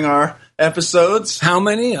earplugs during our episodes. How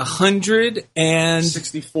many?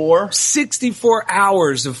 164. 64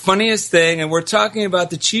 hours of Funniest Thing, and we're talking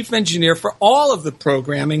about the chief engineer for all of the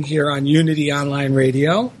programming here on Unity Online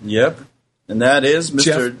Radio. Yep, and that is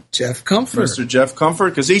Mr. Jeff Comfort. Mr. Jeff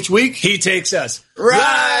Comfort, because each week he takes us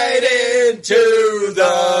right into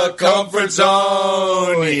the comfort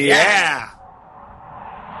zone. Yeah.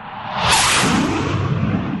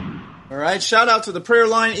 All right, shout out to the prayer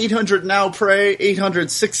line, 800-NOW-PRAY,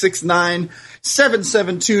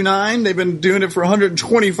 800-669-7729. They've been doing it for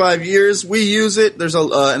 125 years. We use it. There's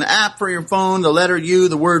an app for your phone, the letter U,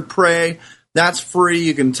 the word pray. That's free.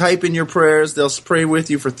 You can type in your prayers. They'll pray with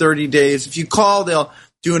you for 30 days. If you call, they'll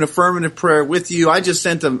do an affirmative prayer with you. I just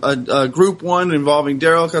sent a group one involving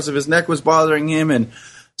Daryl because of his neck was bothering him, and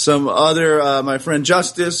some other, my friend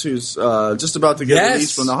Justice, who's just about to get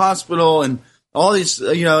released from the hospital, and all these,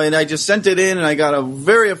 and I just sent it in, and I got a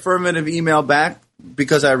very affirmative email back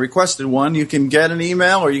because I requested one. You can get an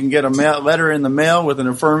email, or you can get a letter in the mail with an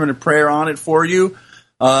affirmative prayer on it for you,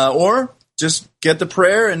 or just get the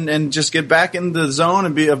prayer and just get back in the zone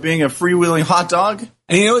of being a freewheeling hot dog.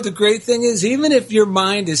 And you know what the great thing is? Even if your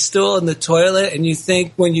mind is still in the toilet and you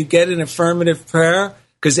think when you get an affirmative prayer,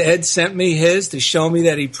 because Ed sent me his to show me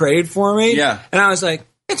that he prayed for me. Yeah. And I was like,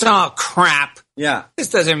 it's all crap. Yeah. This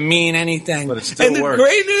doesn't mean anything. But it still works. The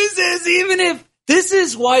great news is, even if this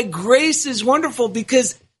is why grace is wonderful,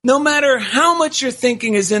 because no matter how much your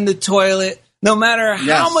thinking is in the toilet, no matter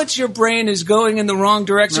how much your brain is going in the wrong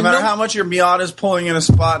direction, no matter how much your Miata is pulling in a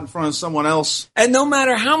spot in front of someone else, and no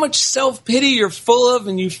matter how much self-pity you're full of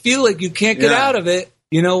and you feel like you can't get out of it,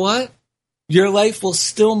 you know what? Your life will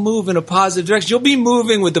still move in a positive direction. You'll be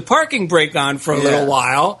moving with the parking brake on for a little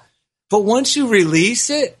while, but once you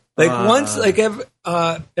release it,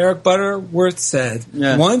 Eric Butterworth said,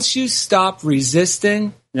 once you stop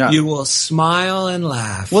resisting, you will smile and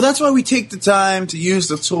laugh. Well, that's why we take the time to use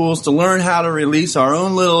the tools to learn how to release our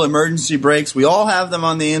own little emergency brakes. We all have them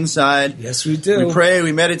on the inside. Yes, we do. We pray,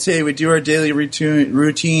 we meditate, we do our daily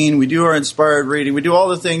routine, we do our inspired reading, we do all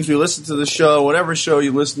the things, we listen to the show, whatever show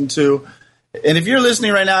you listen to. And if you're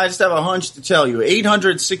listening right now, I just have a hunch to tell you,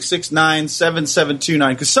 800-669-7729,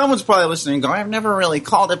 because someone's probably listening and going, I've never really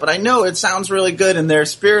called it, but I know it sounds really good, and their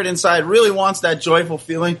spirit inside really wants that joyful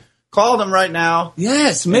feeling. Call them right now.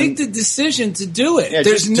 Yes, make the decision to do it. Yeah,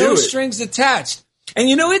 there's no strings attached. And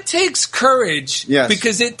you know, it takes courage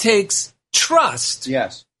because it takes trust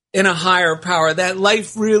in a higher power, that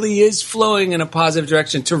life really is flowing in a positive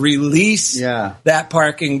direction, to release that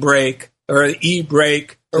parking brake or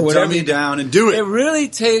e-brake or whatever. Dummy down and do it. It really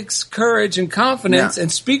takes courage and confidence. And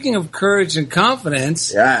speaking of courage and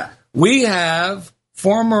confidence, we have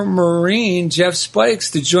former Marine Jeff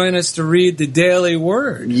Spikes to join us to read the Daily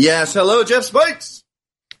Word. Yes. Hello, Jeff Spikes.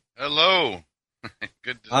 Hello.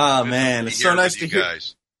 Good. Man, it's so nice to hear.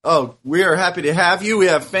 Guys. Oh, we are happy to have you. We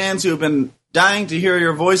have fans who have been dying to hear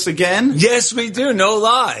your voice again. Yes, we do. No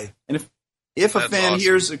lie. And if a fan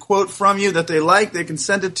hears a quote from you that they like, they can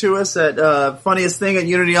send it to us at Funniest Thing at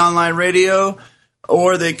Unity Online Radio,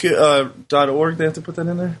 or they could .org. They have to put that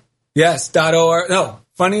in there. Yes, .org. No,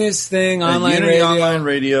 Funniest Thing Online Unity Radio. Online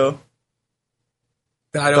Radio.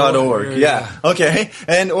 .org. Yeah. Okay.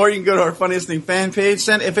 And or you can go to our Funniest Thing fan page.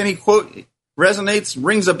 Send if any quote resonates,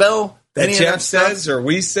 rings a bell. That Jeff says or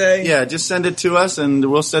we say. Yeah, just send it to us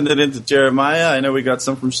and we'll send it into Jeremiah. I know we got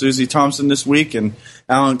some from Susie Thompson this week and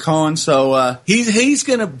Alan Cohen. So he's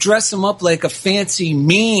going to dress them up like a fancy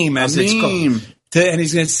meme, as it's called. And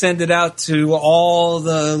he's going to send it out to all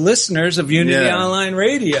the listeners of Unity Online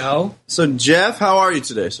Radio. So, Jeff, how are you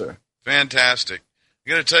today, sir? Fantastic. I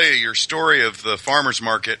got to tell you, your story of the farmer's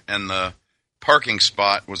market and the parking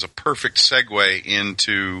spot was a perfect segue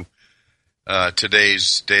into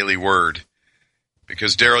today's Daily Word.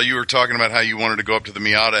 Because, Daryl, you were talking about how you wanted to go up to the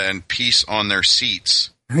Miata and peace on their seats.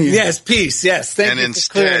 Yes, peace, yes. Thank you. And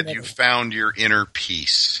instead, you found your inner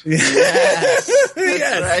peace. Yes,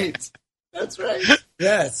 that's right. That's right.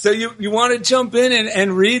 Yeah. So you want to jump in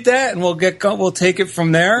and read that, and we'll take it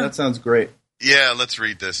from there. That sounds great. Yeah, let's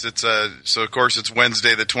read this. It's so of course it's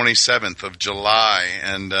Wednesday, the 27th of July,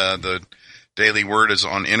 and the Daily Word is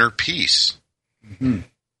on inner peace. Mm-hmm.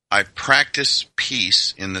 I practice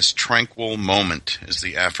peace in this tranquil moment is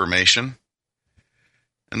the affirmation,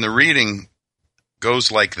 and the reading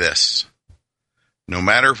goes like this: no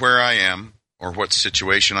matter where I am or what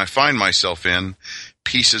situation I find myself in,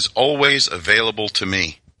 peace is always available to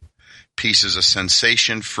me. Peace is a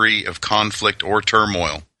sensation free of conflict or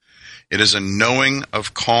turmoil. It is a knowing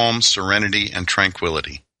of calm, serenity, and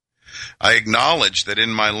tranquility. I acknowledge that in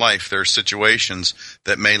my life there are situations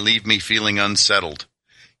that may leave me feeling unsettled.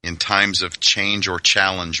 In times of change or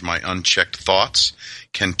challenge, my unchecked thoughts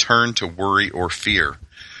can turn to worry or fear.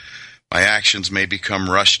 My actions may become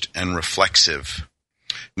rushed and reflexive.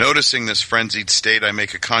 Noticing this frenzied state, I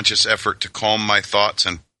make a conscious effort to calm my thoughts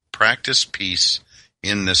and practice peace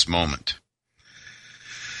in this moment.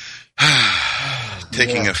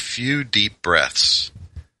 Taking a few deep breaths,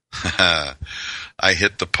 I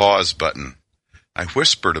hit the pause button. I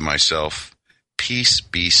whisper to myself, peace,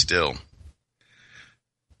 be still.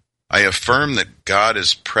 I affirm that God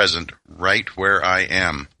is present right where I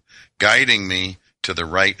am, guiding me to the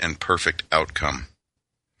right and perfect outcome.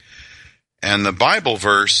 And the Bible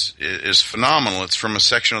verse is phenomenal. It's from a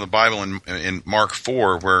section of the Bible in Mark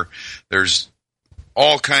 4 where there's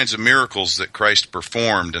all kinds of miracles that Christ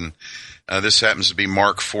performed. And this happens to be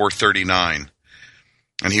Mark 4:39.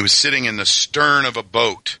 And he was sitting in the stern of a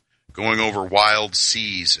boat going over wild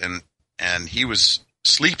seas, and he was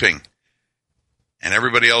sleeping. And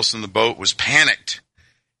everybody else in the boat was panicked,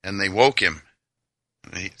 and they woke him.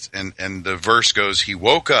 And the verse goes, he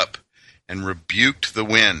woke up and rebuked the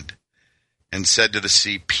wind and said to the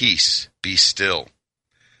sea, "Peace, be still."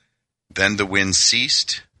 Then the wind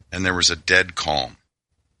ceased, and there was a dead calm.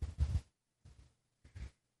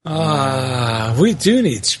 We do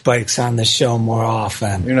need Spikes on the show more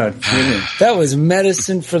often. You're not kidding. That was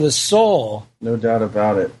medicine for the soul. No doubt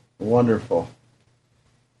about it. Wonderful.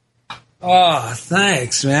 Oh,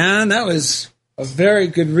 thanks, man. That was a very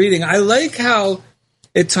good reading. I like how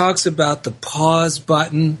it talks about the pause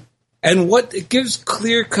button and what it gives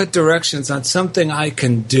clear-cut directions on something I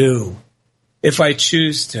can do if I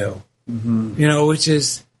choose to. Mm-hmm. You know, which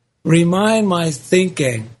is remind my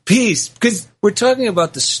thinking, peace, because we're talking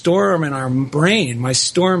about the storm in our brain, my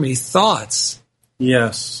stormy thoughts.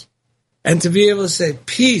 Yes. And to be able to say,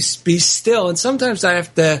 peace, be still. And sometimes I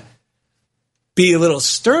have to be a little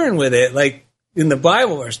stern with it, like in the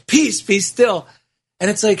Bible verse, peace, be still. And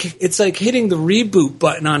it's like hitting the reboot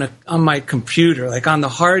button on my computer, like on the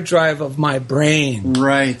hard drive of my brain.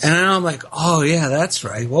 Right. And now I'm like, oh yeah, that's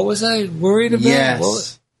right. What was I worried about?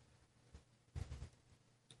 Yes.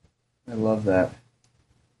 I love that.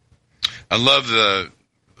 I love the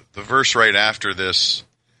verse right after this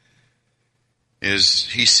is,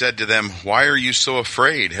 he said to them, "Why are you so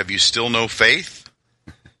afraid? Have you still no faith?"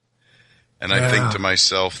 And I think to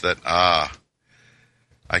myself that,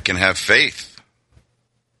 I can have faith,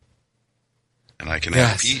 and I can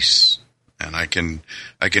have peace, and I can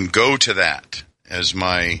go to that as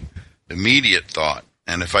my immediate thought.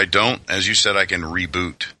 And if I don't, as you said, I can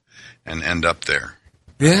reboot and end up there.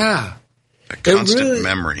 Yeah. A constant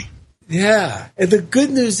memory. Yeah. And the good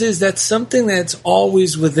news is that's something that's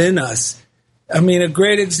always within us. I mean, a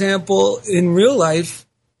great example in real life,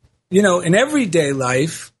 you know, in everyday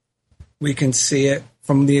life, we can see it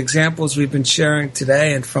from the examples we've been sharing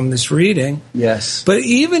today and from this reading. Yes. But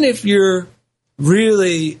even if you're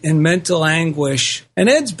really in mental anguish, and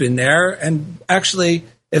Ed's been there, and actually,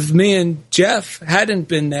 if me and Jeff hadn't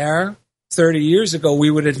been there 30 years ago,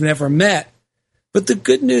 we would have never met. But the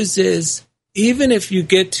good news is, even if you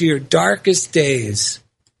get to your darkest days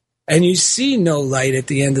and you see no light at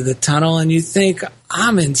the end of the tunnel and you think,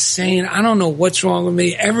 I'm insane, I don't know what's wrong with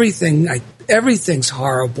me, everything's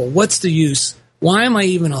horrible, what's the use? Why am I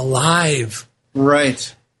even alive?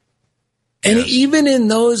 Right. And even in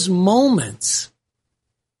those moments,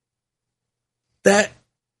 that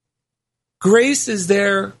grace is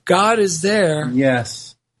there, God is there.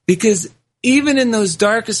 Yes. Because even in those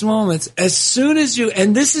darkest moments, as soon as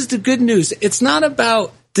and this is the good news, it's not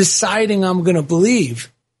about deciding I'm going to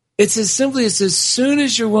believe. It's as simply as soon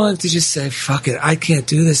as you're willing to just say, fuck it, I can't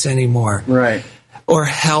do this anymore. Right. Or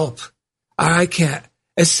help. I can't.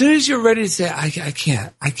 As soon as you're ready to say, I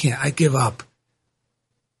can't, I give up.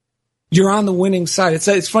 You're on the winning side.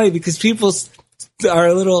 It's funny because people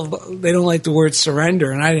are they don't like the word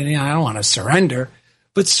surrender, and I don't want to surrender.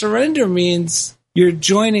 But surrender means you're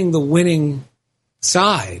joining the winning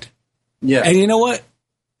side. Yeah. And you know what?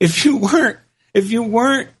 If you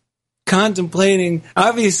weren't contemplating,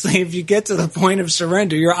 obviously, if you get to the point of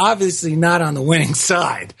surrender, you're obviously not on the winning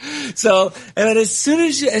side. So, and as soon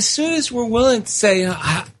as we're willing to say,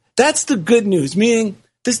 that's the good news, meaning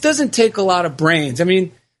this doesn't take a lot of brains. I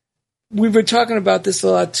mean, we've been talking about this a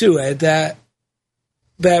lot too, Ed, that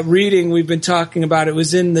reading we've been talking about, it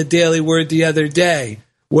was in the Daily Word the other day,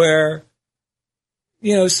 where,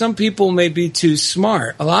 you know, some people may be too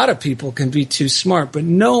smart. A lot of people can be too smart, but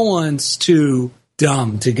no one's too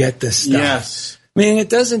dumb to get this stuff. Yes. I mean, it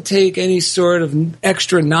doesn't take any sort of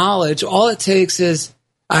extra knowledge. All it takes is,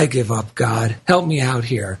 I give up, God. Help me out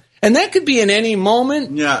here. And that could be in any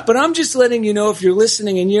moment. Yeah. But I'm just letting you know, if you're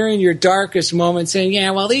listening and you're in your darkest moment saying,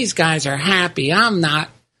 yeah, well, these guys are happy, I'm not.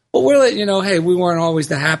 Well, we're letting you know, hey, we weren't always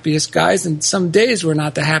the happiest guys, and some days we're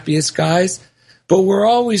not the happiest guys, but we're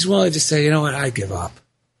always willing to say, you know what, I give up.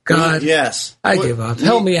 God, yes, I give up.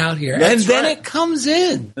 Help me out here. And then right. It comes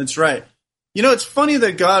in. That's right. You know, it's funny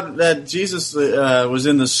that Jesus was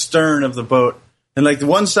in the stern of the boat, and like the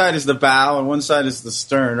one side is the bow and one side is the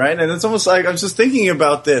stern, right? And it's almost like I was just thinking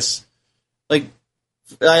about this. Like,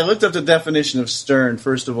 I looked up the definition of stern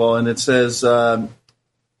first of all, and it says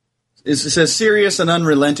serious and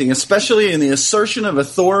unrelenting, especially in the assertion of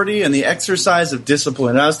authority and the exercise of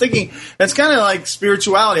discipline. And I was thinking that's kind of like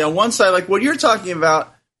spirituality. On one side, like what you're talking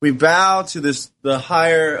about, we bow to the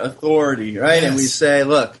higher authority, right? Yes. And we say,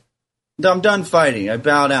 look, I'm done fighting. I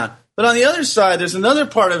bow down. But on the other side, there's another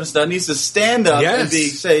part of us that needs to stand up and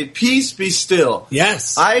say, peace, be still.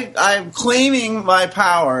 Yes. I'm claiming my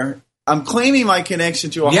power. I'm claiming my connection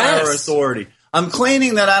to a higher authority. I'm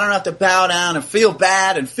claiming that I don't have to bow down and feel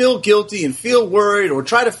bad and feel guilty and feel worried or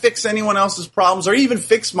try to fix anyone else's problems or even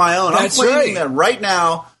fix my own. That's I'm claiming that right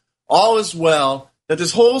now, all is well, that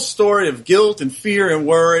this whole story of guilt and fear and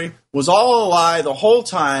worry was all a lie the whole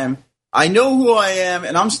time. I know who I am,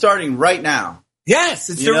 and I'm starting right now. Yes,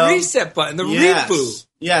 it's the reset button, the reboot.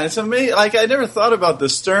 Yeah, it's amazing. Like, I never thought about the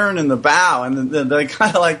stern and the bow, and the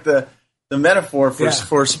kind of like the metaphor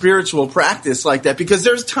for spiritual practice like that. Because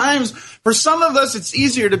there's times, for some of us, it's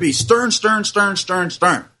easier to be stern.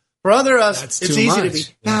 For other us, it's easy to be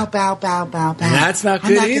bow. And that's not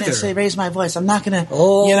good either. I'm not going to raise my voice. I'm not going to,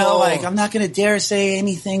 I'm not going to dare say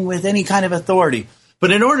anything with any kind of authority.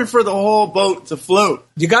 But in order for the whole boat to float,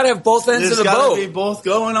 you got to have both ends of the boat. There's got to be both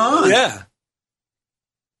going on. Yeah.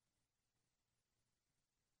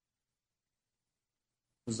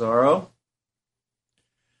 Bizarro.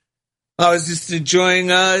 I was just enjoying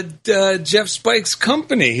Jeff Spike's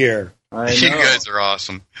company here. I know. You guys are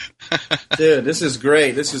awesome. Dude, this is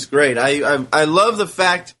great. I love the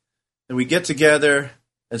fact that we get together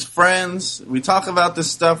as friends. We talk about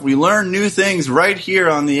this stuff. We learn new things right here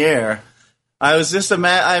on the air. I was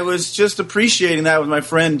just appreciating that with my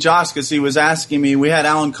friend Josh, because he was asking me. We had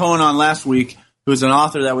Alan Cohen on last week, who's an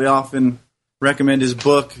author that we often recommend his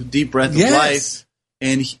book, Deep Breath of Life.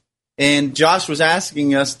 And Josh was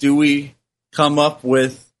asking us, do we come up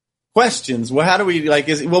with questions? Well, how do we,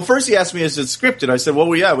 first he asked me, is it scripted? I said, well,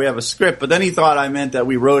 we have a script. But then he thought I meant that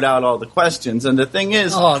we wrote out all the questions. And the thing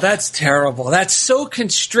is... Oh, that's terrible. That's so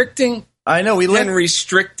constricting. I know. And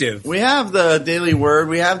restrictive. We have the daily word.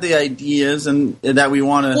 We have the ideas and that we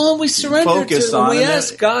want to we surrender focus on. We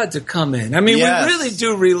ask God to come in. I mean, we really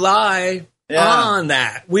do rely on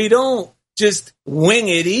that. We don't just wing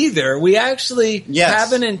it either. We actually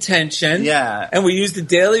have an intention. Yeah. And we use the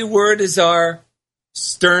daily word as our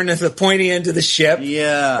stern at the pointy end of the ship.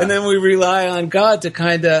 Yeah. And then we rely on God to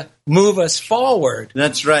kind of move us forward.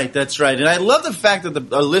 That's right. And I love the fact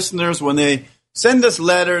that our listeners, when they send us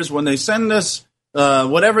letters, when they send us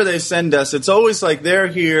whatever they send us, it's always like they're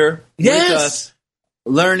here with us,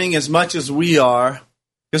 learning as much as we are.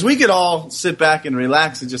 Because we could all sit back and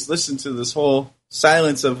relax and just listen to this whole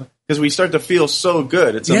silence of... Because we start to feel so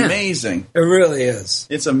good. It's amazing. It really is.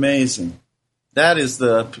 It's amazing. That is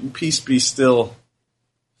the peace be still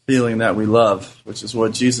feeling that we love, which is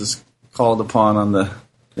what Jesus called upon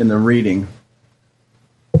in the reading.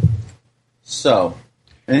 So,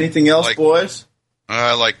 anything else, boys?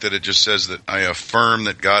 I like that it just says that I affirm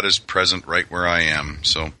that God is present right where I am.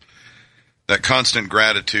 So, that constant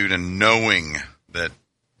gratitude and knowing that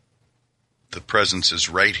the presence is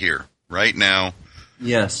right here, right now.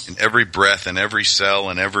 Yes. In every breath, in every cell,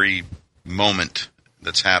 in every moment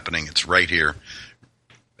that's happening, it's right here.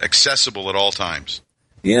 Accessible at all times.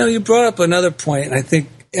 You know, you brought up another point, and I think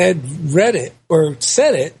Ed read it or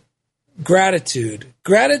said it. Gratitude.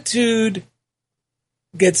 Gratitude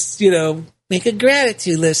gets, make a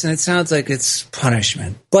gratitude list, and it sounds like it's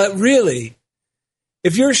punishment. But really,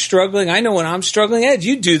 if you're struggling, I know when I'm struggling, Ed,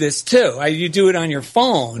 you do this too. You do it on your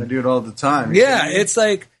phone. I do it all the time. Yeah, it's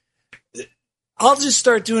like... I'll just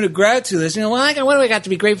start doing a gratitude list. What do I got to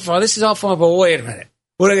be grateful for? This is all fun, but wait a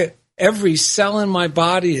minute. Every cell in my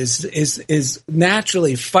body is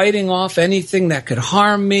naturally fighting off anything that could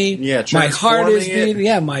harm me. Yeah, my heart is beating.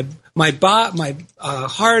 Yeah, my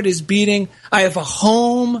heart is beating. I have a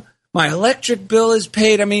home. My electric bill is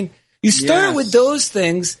paid. I mean, you start with those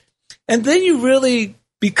things, and then you really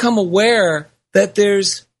become aware that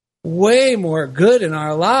there's way more good in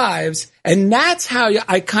our lives, and that's how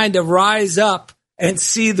I kind of rise up and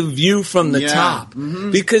see the view from the top.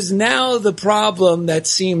 Mm-hmm. Because now the problem that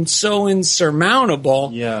seemed so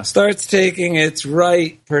insurmountable starts taking its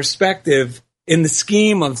right perspective in the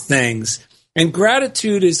scheme of things. And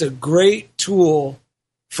gratitude is a great tool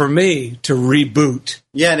for me to reboot.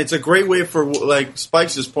 Yeah, and it's a great way for, like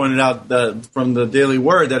Spikes just pointed out from the Daily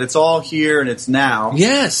Word, that it's all here and it's now.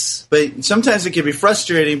 Yes. But sometimes it can be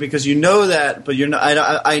frustrating because you know that, but you're not.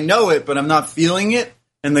 I know it, but I'm not feeling it.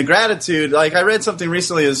 And the gratitude, like I read something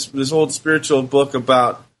recently, this old spiritual book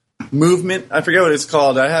about movement. I forget what it's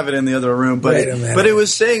called. I have it in the other room. But it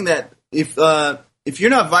was saying that if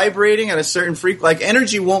you're not vibrating at a certain frequency, like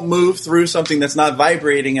energy won't move through something that's not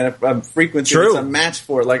vibrating at a frequency that's a match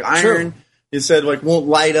for it. Like iron, it said, won't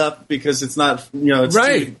light up because it's not,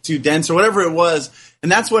 it's too dense or whatever it was.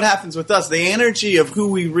 And that's what happens with us. The energy of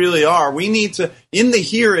who we really are. We need to, in the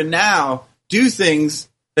here and now, do things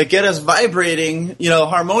that get us vibrating,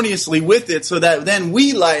 harmoniously with it, so that then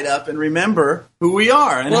we light up and remember who we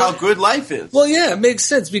are and how good life is. Well, yeah, it makes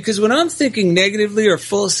sense, because when I'm thinking negatively or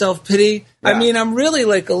full of self-pity, I mean, I'm really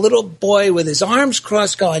like a little boy with his arms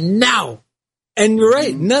crossed going, no. And you're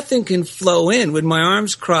right, nothing can flow in with my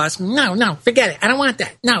arms crossed. No, forget it. I don't want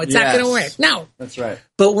that. No, it's not going to work. No. That's right.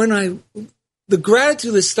 But when I the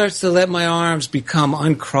gratitude list starts to let my arms become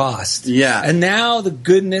uncrossed. Yeah. And now the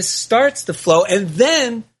goodness starts to flow, and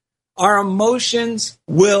then our emotions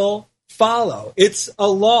will follow. It's a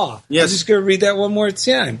law. Yes. I'm just going to read that one more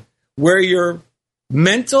time. Where your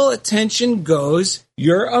mental attention goes,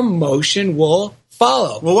 your emotion will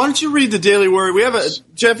follow. Well, why don't you read the Daily Word? We have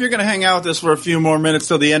Jeff, you're going to hang out with us for a few more minutes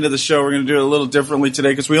till the end of the show. We're going to do it a little differently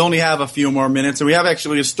today because we only have a few more minutes, and we have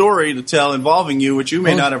actually a story to tell involving you, which you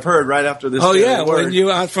may not have heard right after this. Oh, Daily yeah, Word. when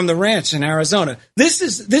you out from the ranch in Arizona. This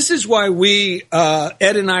is why we,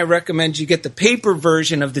 Ed and I recommend you get the paper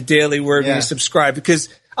version of the Daily Word when you subscribe, because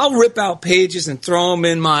I'll rip out pages and throw them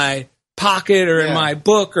in my pocket or in my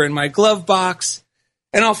book or in my glove box.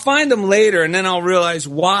 And I'll find them later, and then I'll realize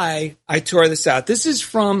why I tore this out. This is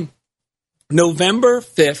from November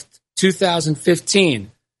 5th,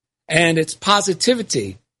 2015, and it's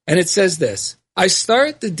positivity. And it says this: I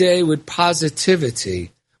start the day with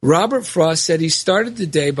positivity. Robert Frost said he started the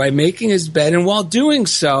day by making his bed, and while doing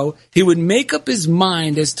so, he would make up his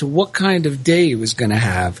mind as to what kind of day he was going to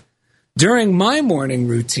have. During my morning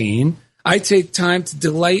routine, I take time to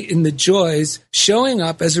delight in the joys showing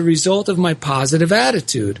up as a result of my positive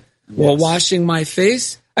attitude. Yes. While washing my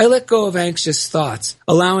face, I let go of anxious thoughts,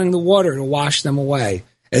 allowing the water to wash them away.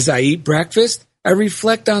 As I eat breakfast, I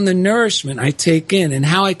reflect on the nourishment I take in and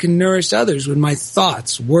how I can nourish others with my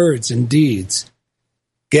thoughts, words, and deeds.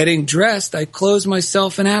 Getting dressed, I clothe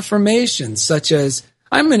myself in affirmations such as,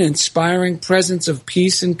 I'm an inspiring presence of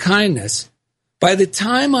peace and kindness. By the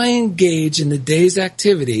time I engage in the day's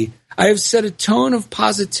activity, I have set a tone of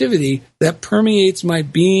positivity that permeates my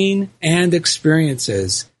being and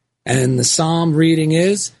experiences. And the psalm reading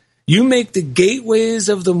is, you make the gateways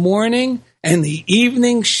of the morning and the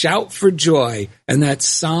evening shout for joy. And that's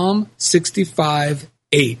Psalm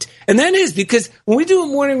 65:8. And that is because when we do a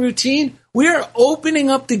morning routine, we are opening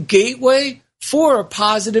up the gateway for a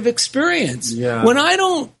positive experience. Yeah. When I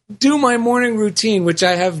don't do my morning routine, which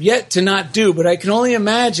I have yet to not do, but I can only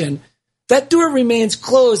imagine, that door remains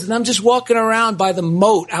closed, and I'm just walking around by the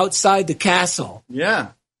moat outside the castle.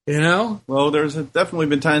 Yeah. You know? Well, there's definitely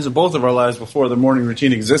been times in both of our lives before the morning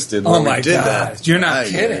routine existed. Oh, my we did God. That. You're not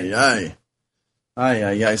kidding.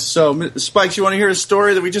 Aye. So, Spikes, you want to hear a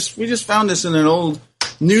story that we just found this in an old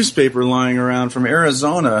newspaper lying around from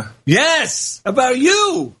Arizona? Yes! About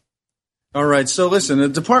you! All right, so listen, the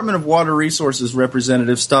Department of Water Resources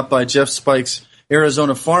representative stopped by Jeff Spike's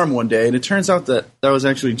Arizona farm one day, and it turns out that was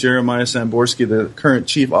actually Jeremiah Samborski, the current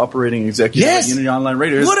chief operating executive at Unity Online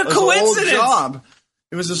Radio. What a coincidence!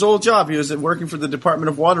 It was his old job. He was working for the Department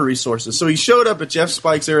of Water Resources. So he showed up at Jeff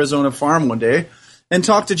Spike's Arizona farm one day and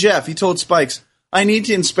talked to Jeff. He told Spikes, I need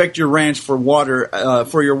to inspect your ranch for water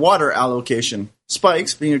for your water allocation.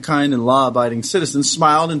 Spikes, being a kind and law-abiding citizen,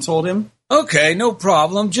 smiled and told him, okay, no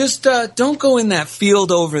problem. Just don't go in that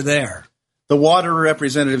field over there. The water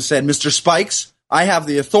representative said, Mr. Spikes, I have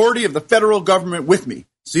the authority of the federal government with me.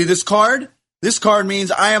 See this card? This card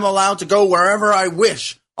means I am allowed to go wherever I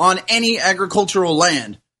wish on any agricultural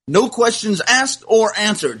land. No questions asked or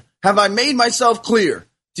answered. Have I made myself clear?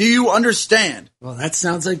 Do you understand? Well, that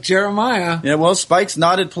sounds like Jeremiah. Yeah, well, Spikes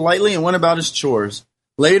nodded politely and went about his chores.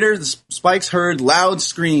 Later, the Spikes heard loud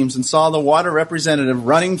screams and saw the water representative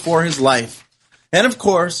running for his life. And of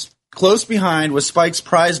course, close behind was Spike's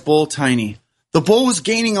prize bull, Tiny. The bull was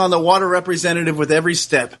gaining on the water representative with every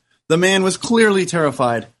step. The man was clearly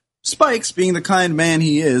terrified. Spikes, being the kind man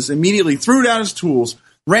he is, immediately threw down his tools,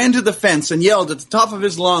 ran to the fence, and yelled at the top of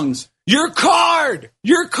his lungs, Your card!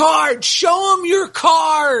 Your card! Show him your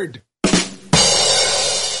card!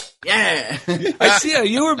 Yeah! I see how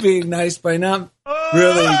you were being nice by not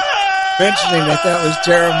really mentioning that was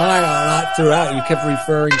Jeremiah a lot throughout. You kept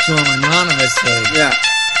referring to him anonymously. Yeah.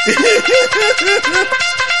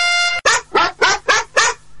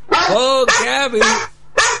 Oh, Gabby.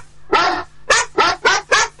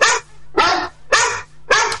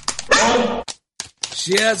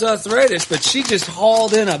 She has arthritis, but she just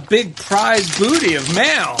hauled in a big prize booty of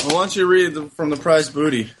mail. Well, why don't you read from the prize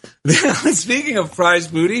booty? Speaking of prize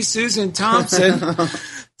booty, Susan Thompson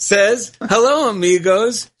says, hello,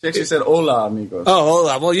 amigos. She actually said, hola, amigos. Oh,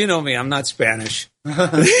 hola. Well, you know me. I'm not Spanish.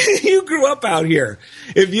 You grew up out here.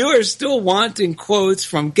 If you are still wanting quotes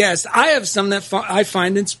from guests, I have some that I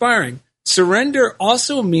find inspiring. Surrender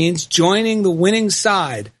also means joining the winning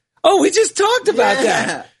side. Oh, we just talked about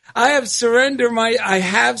that. I have surrendered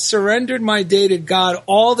my day to God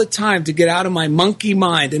all the time to get out of my monkey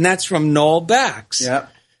mind, and that's from Noel Bax. Yeah.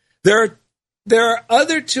 There are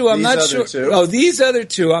other two. I'm not sure. Oh, these other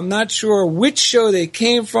two. I'm not sure which show they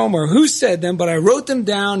came from or who said them, but I wrote them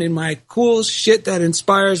down in my cool shit that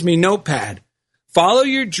inspires me notepad. Follow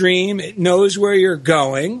your dream. It knows where you're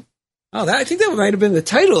going. Oh, I think that might have been the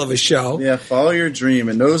title of a show. Yeah, follow your dream.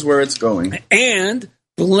 It knows where it's going. And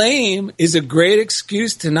blame is a great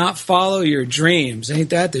excuse to not follow your dreams. Ain't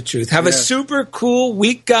that the truth? Have a super cool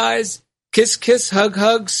week, guys. Kiss, kiss, hug,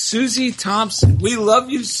 hug. Susie Thompson. We love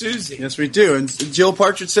you, Susie. Yes, we do. And Jill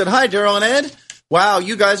Partridge said, hi, Daryl and Ed. Wow,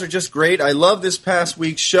 you guys are just great. I love this past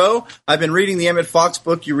week's show. I've been reading the Emmett Fox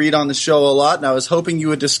book you read on the show a lot, and I was hoping you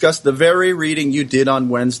would discuss the very reading you did on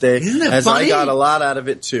Wednesday, as funny? I got a lot out of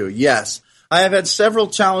it, too. Yes. I have had several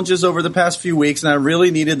challenges over the past few weeks, and I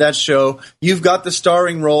really needed that show. You've got the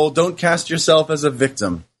starring role. Don't cast yourself as a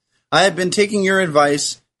victim. I have been taking your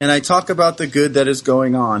advice, and I talk about the good that is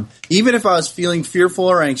going on. Even if I was feeling fearful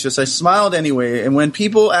or anxious, I smiled anyway, and when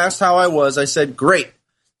people asked how I was, I said, great.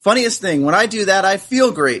 Funniest thing, when I do that, I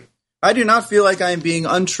feel great. I do not feel like I am being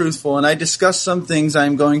untruthful, and I discuss some things I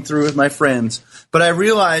am going through with my friends. But I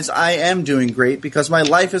realize I am doing great because my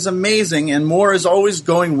life is amazing and more is always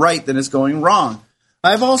going right than is going wrong. I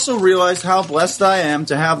have also realized how blessed I am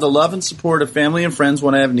to have the love and support of family and friends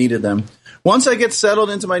when I have needed them. Once I get settled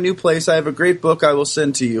into my new place, I have a great book I will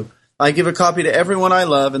send to you. I give a copy to everyone I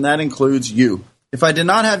love, and that includes you. If I did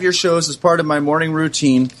not have your shows as part of my morning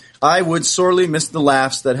routine, I would sorely miss the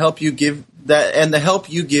laughs that help you give that and the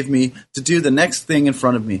help you give me to do the next thing in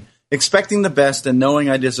front of me, expecting the best and knowing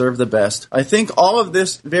I deserve the best. I think all of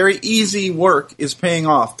this very easy work is paying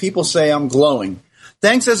off. People say I'm glowing.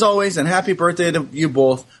 Thanks as always, and happy birthday to you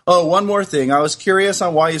both. Oh, one more thing. I was curious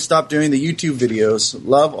on why you stopped doing the YouTube videos.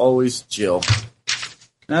 Love always, Jill.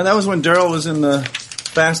 Now, that was when Daryl was in the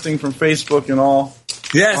fasting from Facebook and all.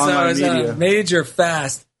 Yes, that was a major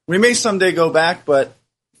fast. We may someday go back, but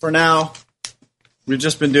for now, we've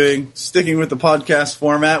just been sticking with the podcast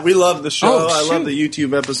format. We love the show. I love the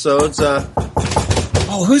YouTube episodes.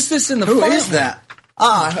 Who's this in the Who is that?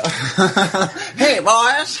 Hey,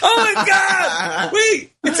 boys. Oh, my God.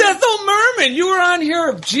 Wait, it's Ethel Merman. You were on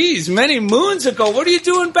here, many moons ago. What are you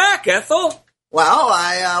doing back, Ethel? Well,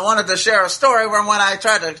 I wanted to share a story from when I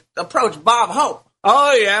tried to approach Bob Hope.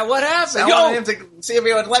 Oh, yeah, what happened? I wanted him to see if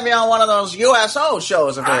he would let me on one of those USO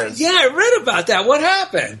shows of his. Yeah, I read about that. What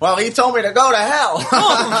happened? Well, he told me to go to hell.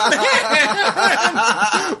 Oh,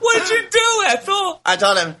 man. What'd you do, Ethel? I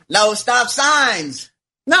told him, no stop signs.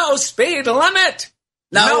 No speed limit.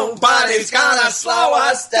 Nobody's gonna slow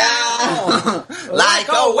us down. Like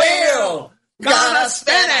a wheel, gonna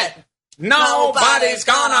spin it. Nobody's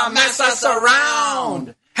gonna mess us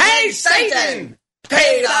around. Hey, Satan,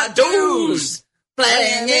 pay the dues.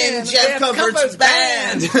 Playing in Jeff Comfort's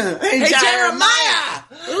band. Hey, Jeremiah,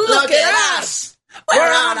 look at us. We're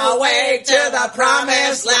on our way to the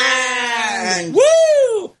promised land.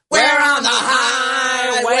 Woo! We're on the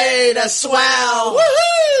highway to swell.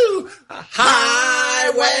 Woohoo!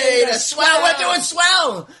 Highway to swell. We're doing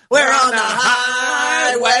swell. We're on the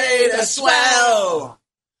highway to swell.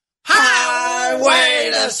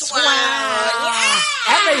 Highway to swell.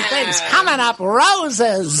 Everything's coming up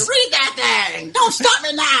roses. Read that thing. Don't stop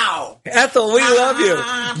me now. Ethel, we love you.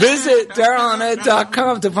 Visit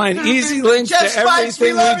DarylAndEd.com to find easy links to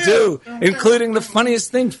everything we do, including the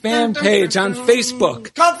Funniest Thing fan page on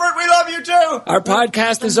Facebook. Comfort, we love you too. Our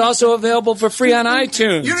podcast is also available for free on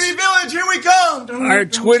iTunes. Unity Village, here we come. Our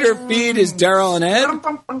Twitter feed is Daryl and Ed.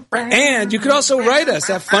 And you could also write us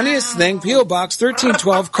at Funniest Thing, P.O. Box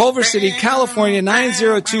 1312, Culver City, California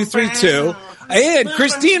 90232. And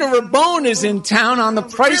Christina Rabone is in town on The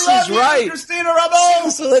Price is Right. Christina Rabone.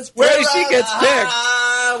 So let's pray she gets picked.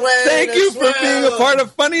 Thank you for being a part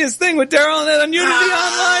of Funniest Thing with Daryl and Ed on Unity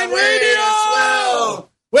Online Radio.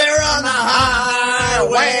 We're on the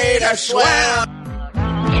highway to swell.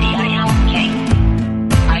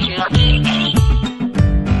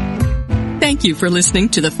 Thank you for listening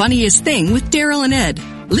to The Funniest Thing with Daryl and Ed.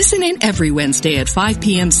 Listen in every Wednesday at 5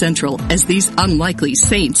 p.m. Central as these unlikely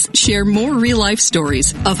saints share more real-life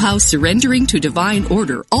stories of how surrendering to divine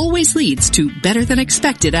order always leads to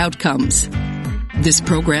better-than-expected outcomes. This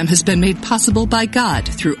program has been made possible by God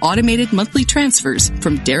through automated monthly transfers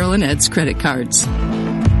from Daryl and Ed's credit cards.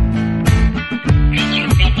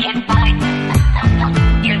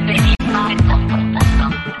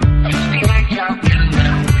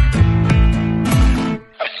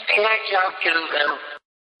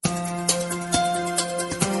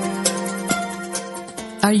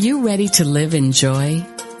 Are you ready to live in joy?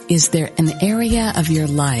 Is there an area of your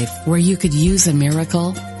life where you could use a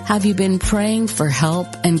miracle? Have you been praying for help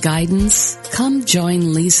and guidance? Come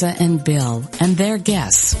join Lisa and Bill and their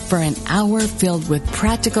guests for an hour filled with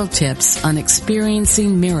practical tips on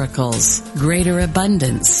experiencing miracles, greater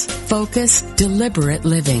abundance, focused, deliberate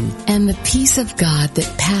living, and the peace of God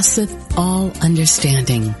that passeth all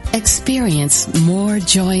understanding. Experience more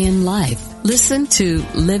joy in life. Listen to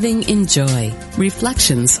Living in Joy,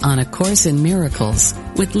 Reflections on A Course in Miracles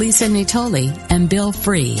with Lisa Natoli and Bill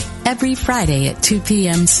Free every Friday at 2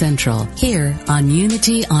 p.m. Central here on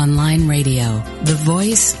Unity Online Radio, the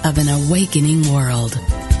voice of an awakening world.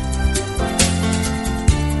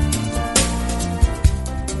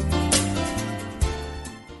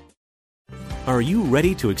 Are you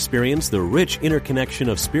ready to experience the rich interconnection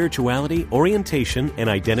of spirituality, orientation, and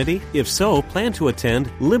identity? If so, plan to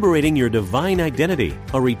attend Liberating Your Divine Identity,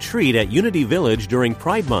 a retreat at Unity Village during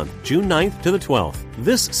Pride Month, June 9th to the 12th.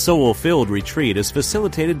 This soul-filled retreat is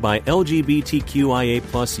facilitated by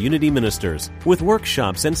LGBTQIA+ Unity ministers, with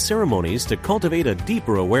workshops and ceremonies to cultivate a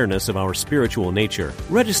deeper awareness of our spiritual nature.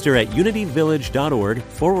 Register at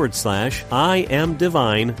unityvillage.org/I Am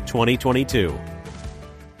Divine 2022.